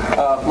lost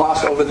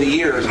over the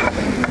years.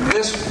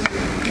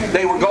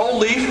 They were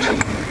gold-leafed,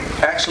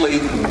 actually,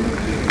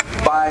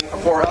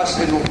 for us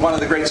in one of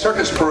the great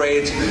circus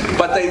parades,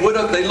 but they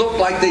looked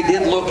like they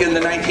did look in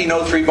the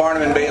 1903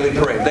 Barnum and Bailey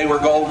parade. They were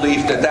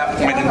gold-leafed at that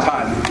point in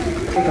time.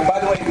 By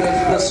the way,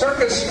 the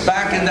circus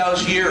back in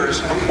those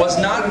years was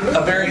not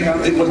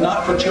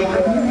for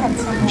children.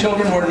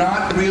 Children were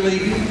not really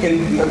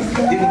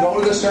didn't go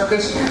to the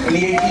circus in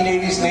the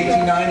 1880s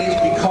and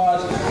 1890s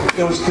because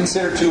it was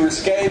considered too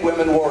risque.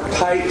 Women wore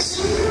tights,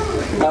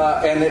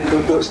 and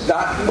it was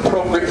not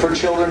appropriate for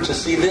children to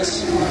see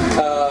this.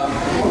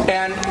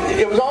 And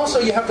it was also,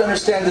 you have to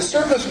understand, the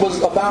circus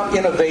was about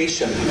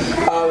innovation.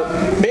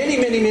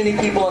 Many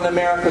people in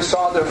America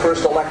saw their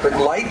first electric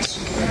lights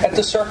at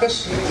the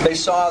circus. They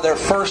saw their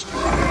first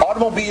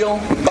automobile,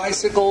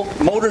 bicycle,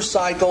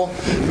 motorcycle.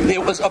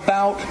 It was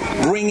about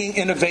bringing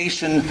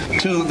innovation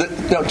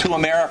to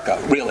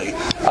America, really.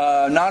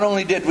 Not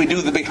only did we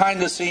do the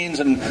behind the scenes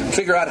and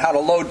figure out how to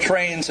load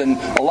trains, and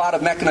a lot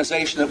of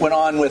mechanization that went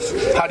on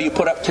with how do you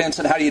put up tents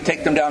and how do you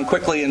take them down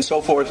quickly and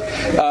so forth.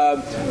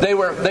 They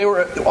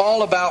were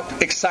all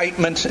about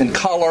excitement and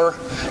color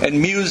and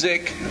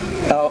music.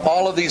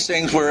 All of these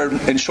things were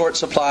in short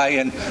supply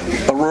in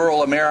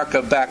rural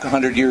America back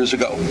 100 years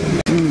ago.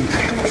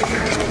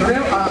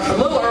 A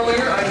little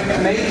earlier,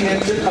 I made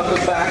mention of the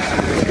fact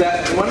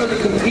that one of the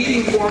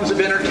competing forms of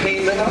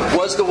entertainment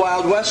was the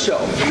Wild West show.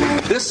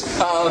 This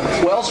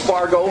Wells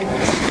Fargo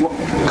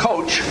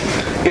coach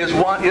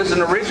is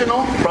an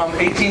original from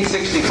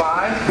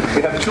 1865.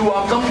 We have 2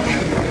 of them.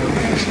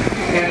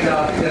 And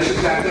that's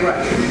exactly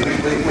right.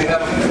 We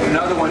have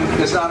another one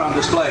that's not on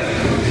display.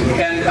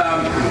 And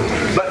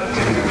but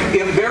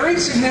a very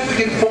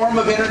significant form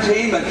of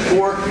entertainment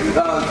for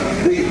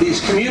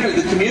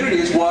the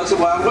communities was the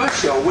Wild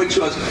West show, which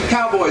was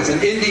cowboys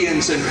and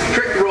Indians and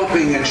trick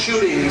roping and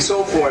shooting and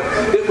so forth.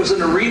 It was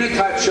an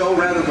arena-type show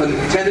rather than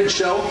a tented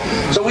show.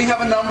 So we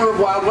have a number of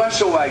Wild West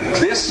show wagons.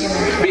 This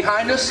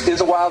behind us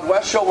is a Wild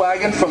West show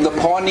wagon from the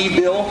Pawnee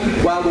Bill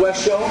Wild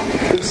West show,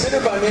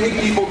 considered by many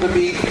people to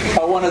be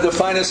one of the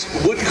finest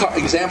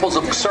examples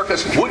of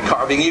circus wood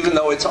carving, even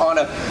though it's on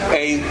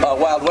a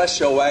Wild West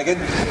show wagon.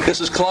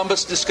 This is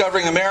Columbus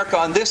discovering America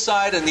on this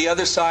side, and the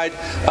other side,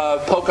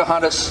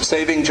 Pocahontas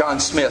saving John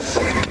Smith.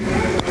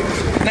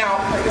 Now,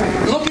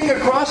 looking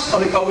across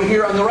over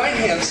here on the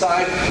right-hand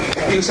side,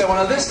 you can say,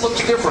 well, now this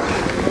looks different.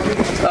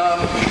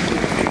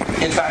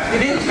 In fact,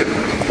 it is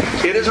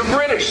different. It is a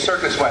British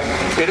circus wagon.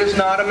 It is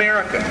not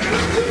American.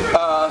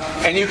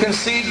 And you can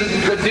see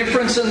the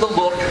difference in the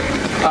look.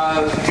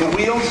 The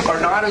wheels are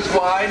not as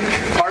wide,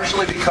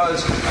 partially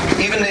because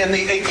even in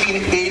the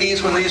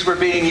 1880s when these were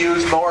being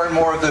used, more and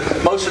more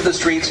most of the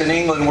streets in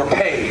England were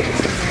paved.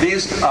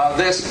 These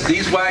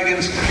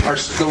wagons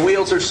the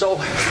wheels are so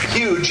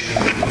huge,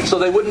 so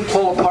they wouldn't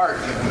pull apart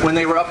when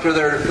they were up to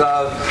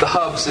the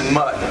hubs in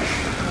mud.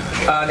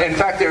 In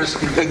fact, there's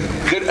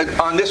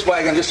on this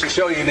wagon, just to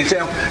show you an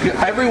example,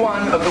 every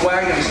one of the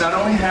wagons not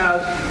only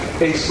has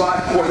a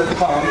spot for the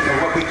tongue,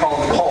 or what we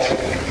call the pole,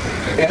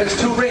 it has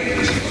 2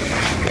 rings.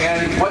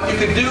 And what you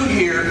could do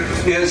here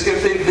is,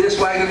 if this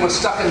wagon was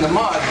stuck in the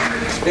mud,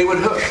 they would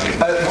hook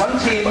one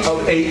team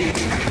of 8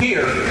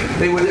 here.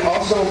 They would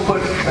also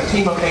put a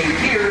team of 8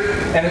 here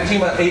and a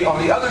team of 8 on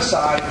the other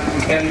side,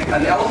 and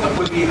an elephant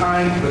would be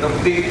behind with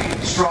a big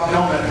straw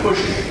helmet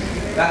pushing.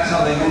 That's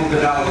how they moved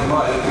it out of the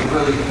mud. It was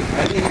really,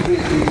 I think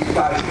these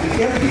guys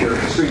can be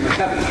extremely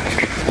heavy.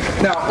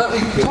 Now, let me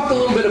talk a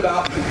little bit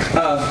about,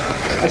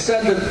 I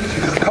said the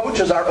coach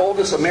is our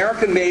oldest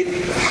American-made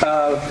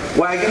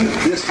wagon.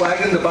 This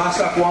wagon, the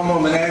Bossack-Wamo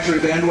Menagerie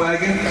Band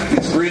Wagon,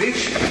 it's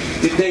British.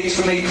 It dates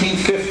from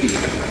 1850.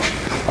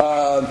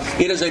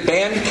 It is a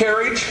band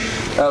carriage,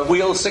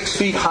 wheel 6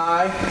 feet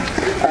high.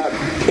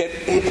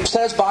 It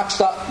says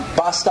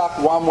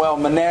Bossack-Wamo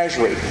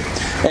Menagerie.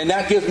 And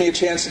that gives me a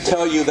chance to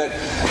tell you that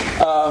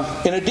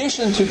in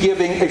addition to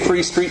giving a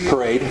free street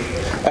parade,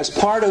 as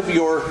part of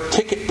your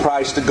ticket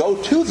price to go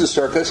to the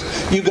circus,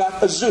 you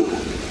got a zoo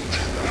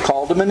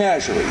called a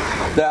menagerie.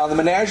 Now, the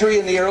menagerie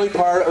in the early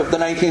part of the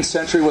 19th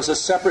century was a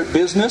separate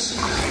business.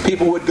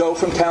 People would go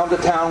from town to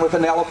town with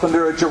an elephant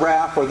or a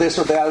giraffe or this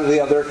or that or the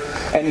other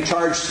and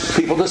charge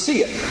people to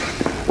see it.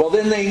 Well,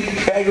 then they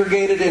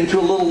aggregated into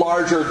a little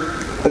larger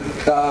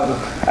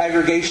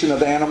aggregation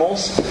of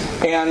animals,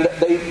 and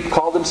they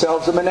called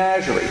themselves a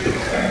menagerie.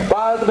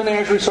 But the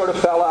menagerie sort of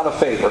fell out of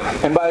favor,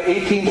 and by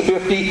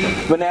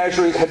 1850,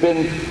 menageries had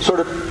been sort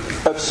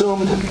of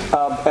assumed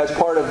as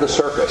part of the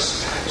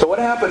circus. So what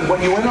happened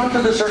when you went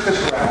onto the circus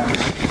grounds?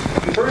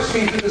 You first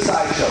came to the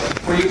sideshow,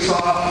 where you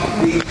saw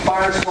the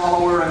fire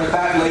swallower and the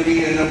fat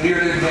lady and the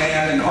bearded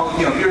man and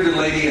bearded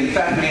lady and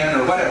fat man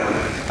or whatever,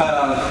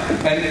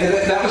 and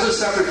that was a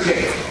separate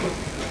ticket.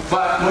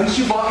 But once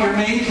you bought your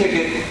main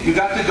ticket, you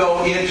got to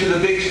go into the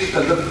big.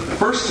 The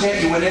first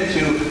tent you went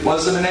into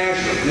was the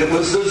menagerie. It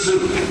was the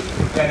zoo,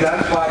 and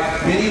that's why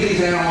many of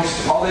these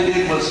animals, all they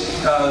did was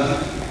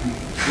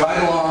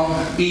ride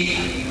along, eat,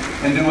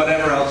 and do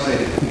whatever else they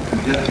did.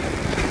 Yeah.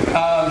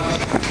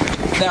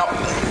 Now,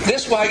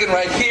 this wagon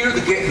right here,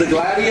 the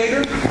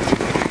Gladiator,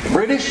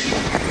 British,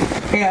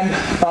 and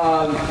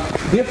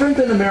different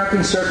than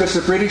American circus,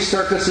 the British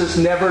circuses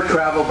never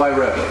traveled by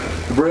river.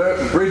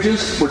 The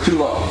bridges were too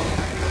low.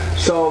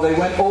 So they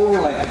went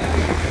overland.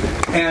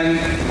 And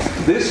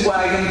this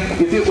wagon,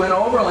 if it went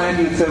overland,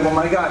 you'd say, well,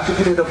 my gosh, if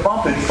it hit a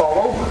bump, it'd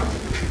fall over.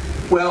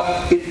 Well,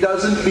 it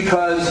doesn't,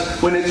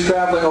 because when it's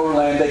traveling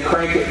overland, they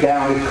crank it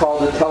down. It's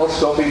called a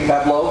telescoping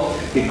tableau.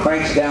 It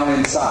cranks down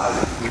inside.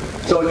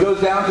 So it goes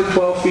down to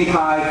 12 feet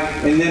high,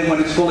 and then when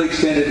it's fully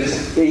extended,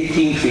 it's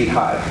 18 feet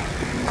high.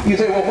 You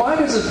say, well, why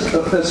does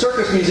the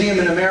Circus Museum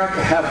in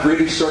America have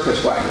British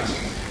circus wagons?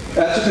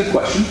 That's a good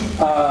question.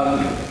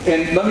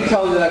 And let me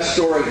tell you that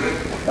story.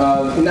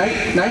 In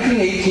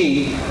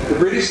 1918, the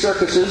British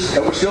circuses,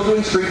 that were still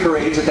doing street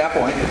parades at that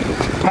point,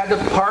 had to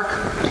park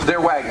their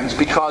wagons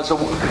because of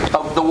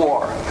the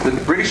war. The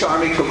British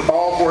Army took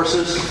all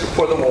horses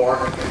for the war,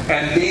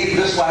 and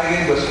this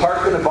wagon was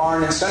parked in a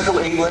barn in central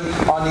England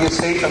on the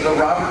estate of the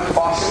Robert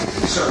Fawcett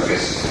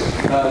Circus.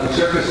 The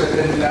circus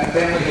that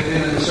family had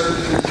been in the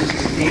circus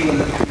business in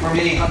England for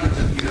many hundreds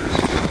of years.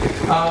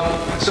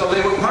 So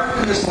they were parked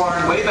in this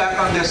barn way back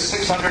on this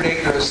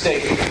 600-acre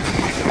estate.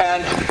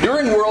 And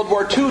during World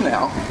War II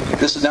now,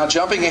 this is now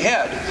jumping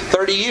ahead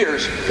 30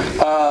 years,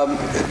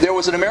 there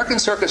was an American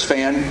circus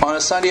fan on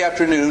a Sunday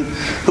afternoon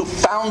who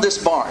found this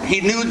barn.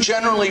 He knew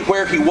generally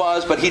where he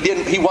was, but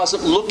he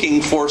wasn't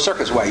looking for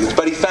circus wagons.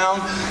 But he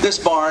found this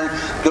barn.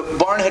 The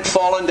barn had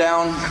fallen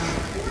down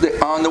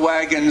on the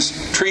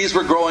wagons. Trees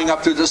were growing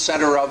up through the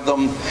center of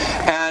them,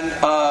 and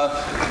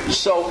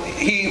so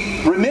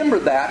he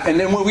remembered that. And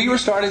then when we were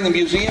starting the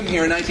museum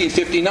here in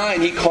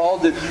 1959, he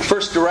called the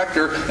first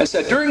director and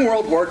said, during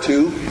World War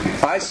II,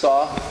 I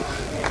saw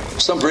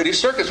some British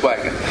circus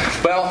wagon.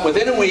 Well,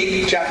 within a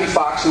week, Chappie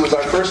Fox, who was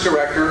our first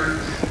director,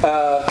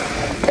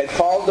 had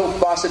called the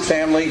Fawcett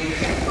family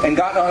and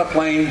gotten on a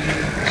plane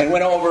and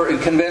went over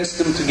and convinced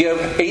them to give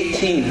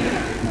 18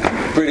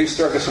 British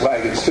circus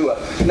wagons to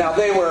us. Now,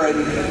 they were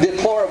in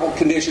deplorable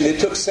condition. It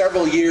took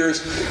several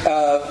years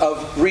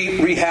of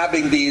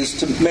rehabbing these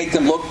to make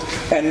them look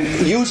and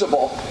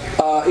usable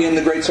in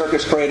the Great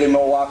Circus Parade in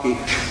Milwaukee.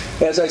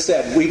 As I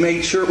said,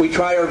 we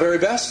try our very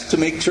best to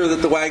make sure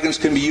that the wagons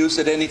can be used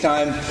at any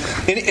time.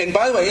 And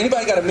by the way,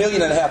 anybody got $1.5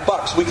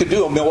 million, we could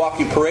do a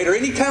Milwaukee parade or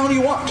any town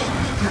you want.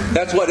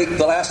 That's what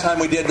the last time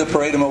we did the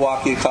parade in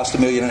Milwaukee, it cost $1.5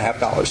 million.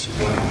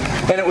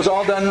 And it was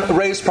all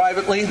raised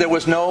privately. There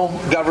was no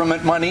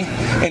government money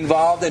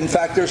involved. In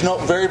fact, there's no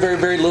very, very,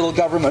 very little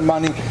government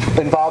money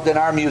involved in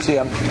our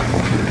museum,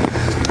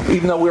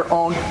 even though we're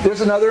owned.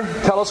 There's another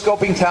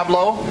telescoping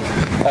tableau,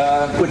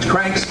 which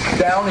cranks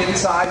down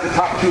inside. The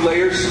top two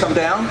layers come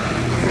down.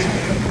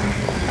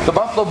 The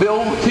Buffalo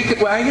Bill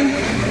ticket wagon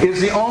is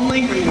the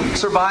only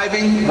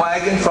surviving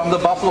wagon from the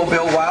Buffalo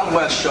Bill Wild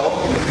West show.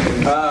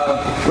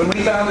 When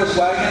we found this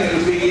wagon, it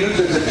was being used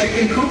as a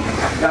chicken coop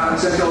down in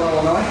central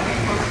Illinois.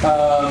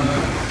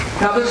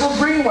 Now this little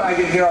green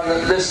wagon here on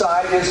this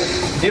side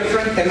is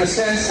different in the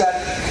sense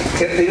that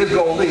it is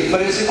Goldie,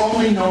 but it's the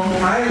only known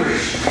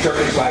Irish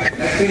circus wagon.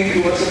 That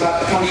came to us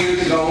about 20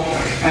 years ago,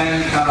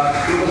 and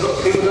it was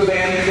a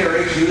van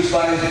carriage used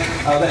by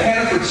the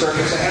Hannaford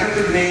Circus. The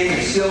Hannaford name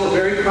is still a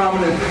very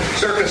prominent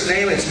circus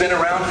name. It's been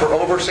around for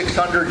over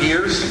 600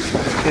 years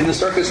in the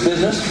circus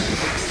business.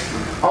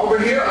 Over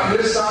here on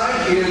this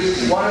side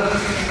is one of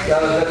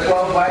the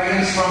 12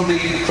 wagons from the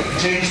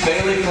James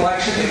Bailey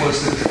collection. It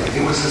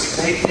was the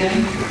stake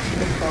in.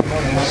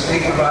 And the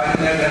stake provided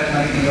there, that's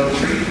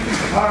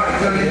 1903. All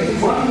right, we're going to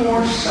do one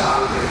more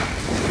stop.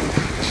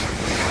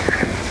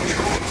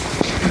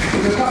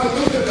 We're going to talk a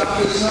little bit about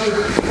this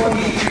number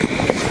 23.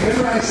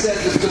 Remember I said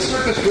that the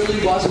circus really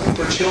wasn't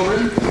for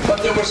children,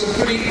 but there were some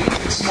pretty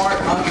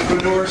smart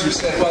entrepreneurs who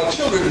said, well,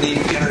 children need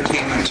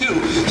entertainment too.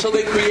 So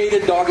they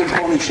created dog and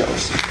pony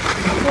shows.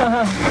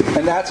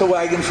 And that's a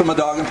wagon from a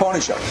dog and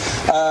pony show.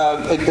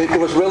 It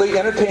was really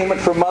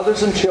entertainment for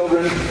mothers and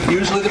children.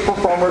 Usually the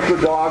performers were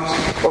dogs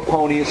or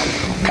ponies.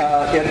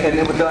 And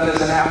it was done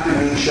as an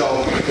afternoon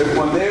show. There's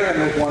one there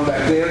and there's one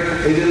back there.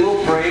 They did a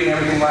little parade and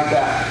everything like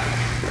that.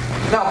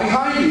 Now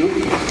behind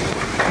you,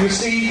 you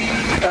see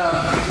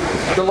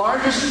the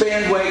largest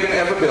bandwagon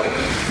ever built.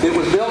 It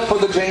was built for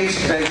the James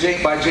A.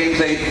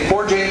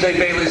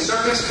 Bailey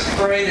Circus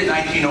Parade in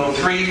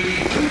 1903.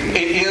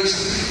 It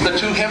is the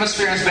two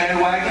hemispheres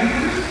bandwagon.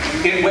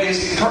 It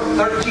weighs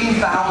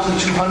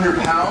 13,200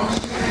 pounds.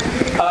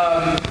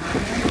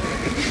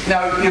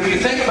 Now, if you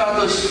think about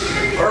those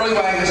early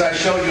wagons I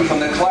showed you from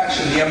the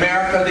collection, the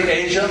America, the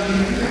Asia,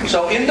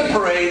 so in the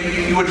parade,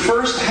 you would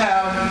first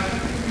have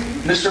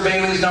Mr.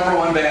 Bailey's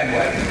 #1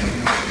 bandwagon.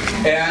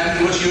 And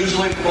it was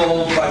usually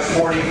pulled by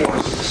 40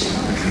 horses.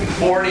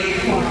 4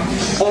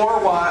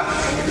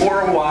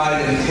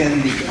 wide and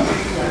 10 deep.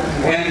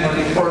 And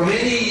for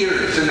many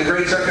years in the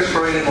Great Circus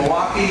Parade in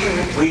Milwaukee,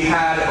 we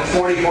had a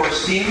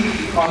 40-horse team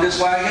on this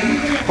wagon,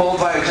 pulled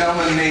by a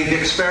gentleman named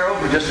Dick Sparrow,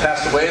 who just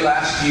passed away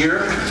last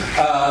year.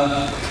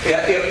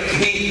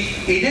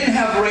 He didn't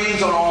have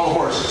reins on all the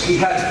horses. He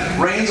had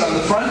reins on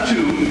the front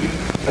two,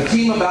 a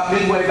team about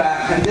midway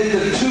back, and then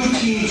the two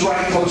teams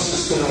right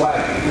closest to the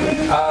wagon.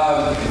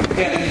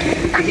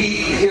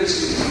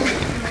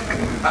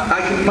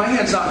 My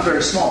hand's not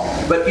very small,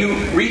 but you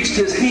reached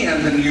his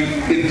hand and your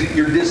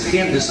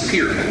hand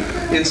disappeared.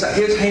 His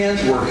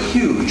hands were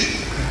huge.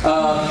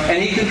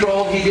 And he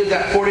did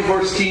that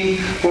 40-horse team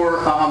for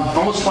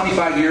almost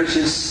 25 years.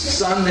 His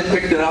son had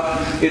picked it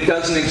up. It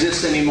doesn't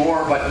exist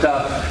anymore, but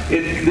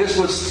this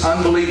was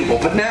unbelievable.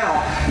 But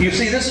now, you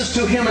see, this is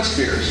two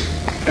hemispheres.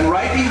 And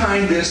right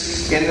behind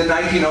this, in the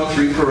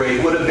 1903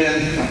 parade, would have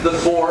been the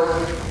 4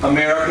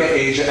 America,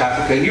 Asia,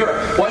 Africa, and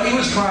Europe. What he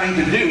was trying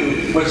to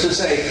do was to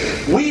say,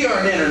 we are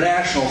an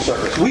international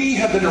circus. We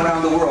have been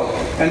around the world.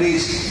 And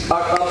these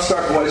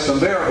upstart boys from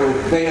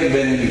Baraboo, they haven't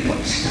been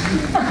anyplace.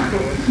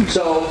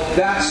 So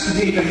that's,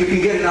 you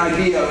can get an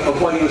idea of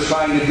what he was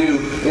trying to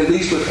do, at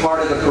least with part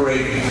of the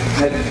parade.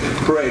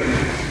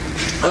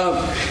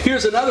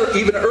 Here's another,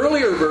 even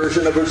earlier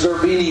version of a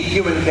Zerbini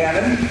human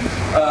cannon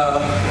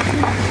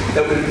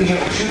that would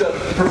shoot a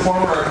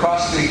performer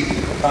across the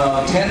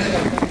tent.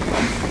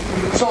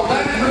 So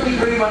that really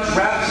pretty much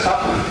wraps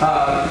up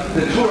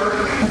the tour.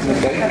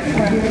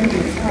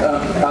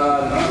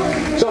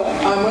 So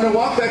I'm going to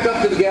walk back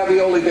up to the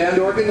Gavioli band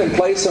organ and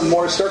play some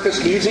more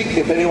circus music,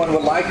 if anyone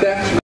would like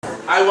that.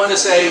 I want to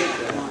say,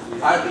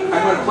 I'm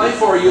going to play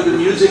for you the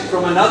music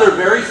from another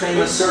very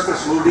famous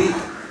circus movie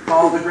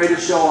called The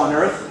Greatest Show on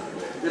Earth.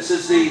 This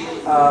is the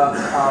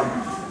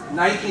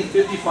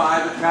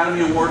 1955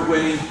 Academy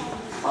Award-winning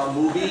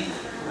movie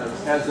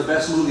as the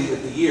best movie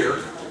of the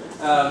year.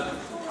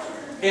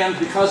 And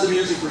because the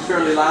music was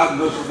fairly loud and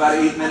goes for about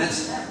 8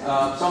 minutes,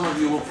 some of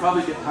you will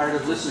probably get tired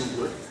of listening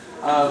to it.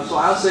 So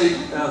I'll say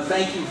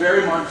thank you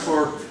very much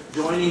for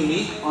joining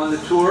me on the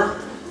tour,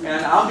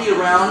 and I'll be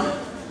around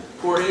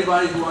for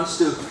anybody who wants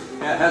to,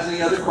 has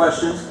any other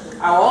questions.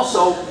 I'll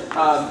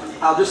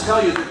just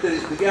tell you that the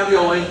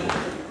gavioli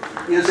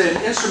is an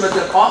instrument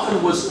that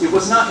often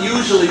was not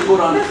usually put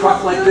on a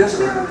truck like this.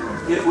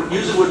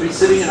 Usually would be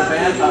sitting in a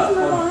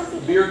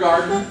beer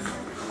garden.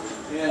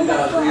 And there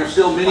are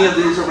still many of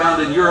these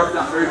around in Europe,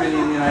 not very many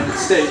in the United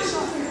States.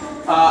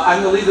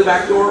 I'm going to leave the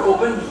back door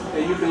open,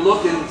 and you can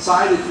look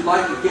inside if you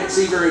like. You can't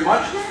see very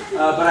much,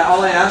 but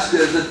all I ask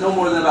is that no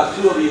more than about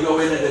 2 of you go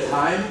in at a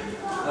time.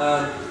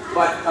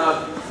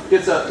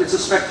 It's a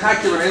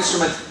spectacular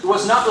instrument. It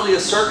was not really a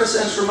circus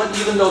instrument,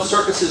 even though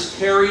circuses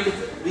carried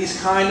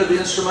these kind of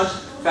instruments.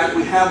 In fact,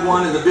 we have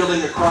one in the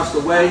building across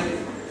the way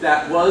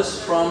that was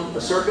from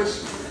a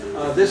circus.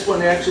 This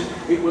one actually,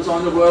 it was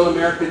on the Royal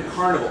American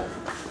Carnival,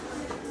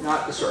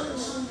 not the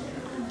circus.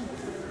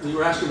 You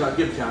were asking about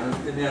Gibtown,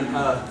 and then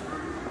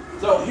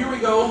so here we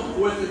go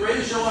with The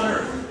Greatest Show on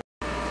Earth.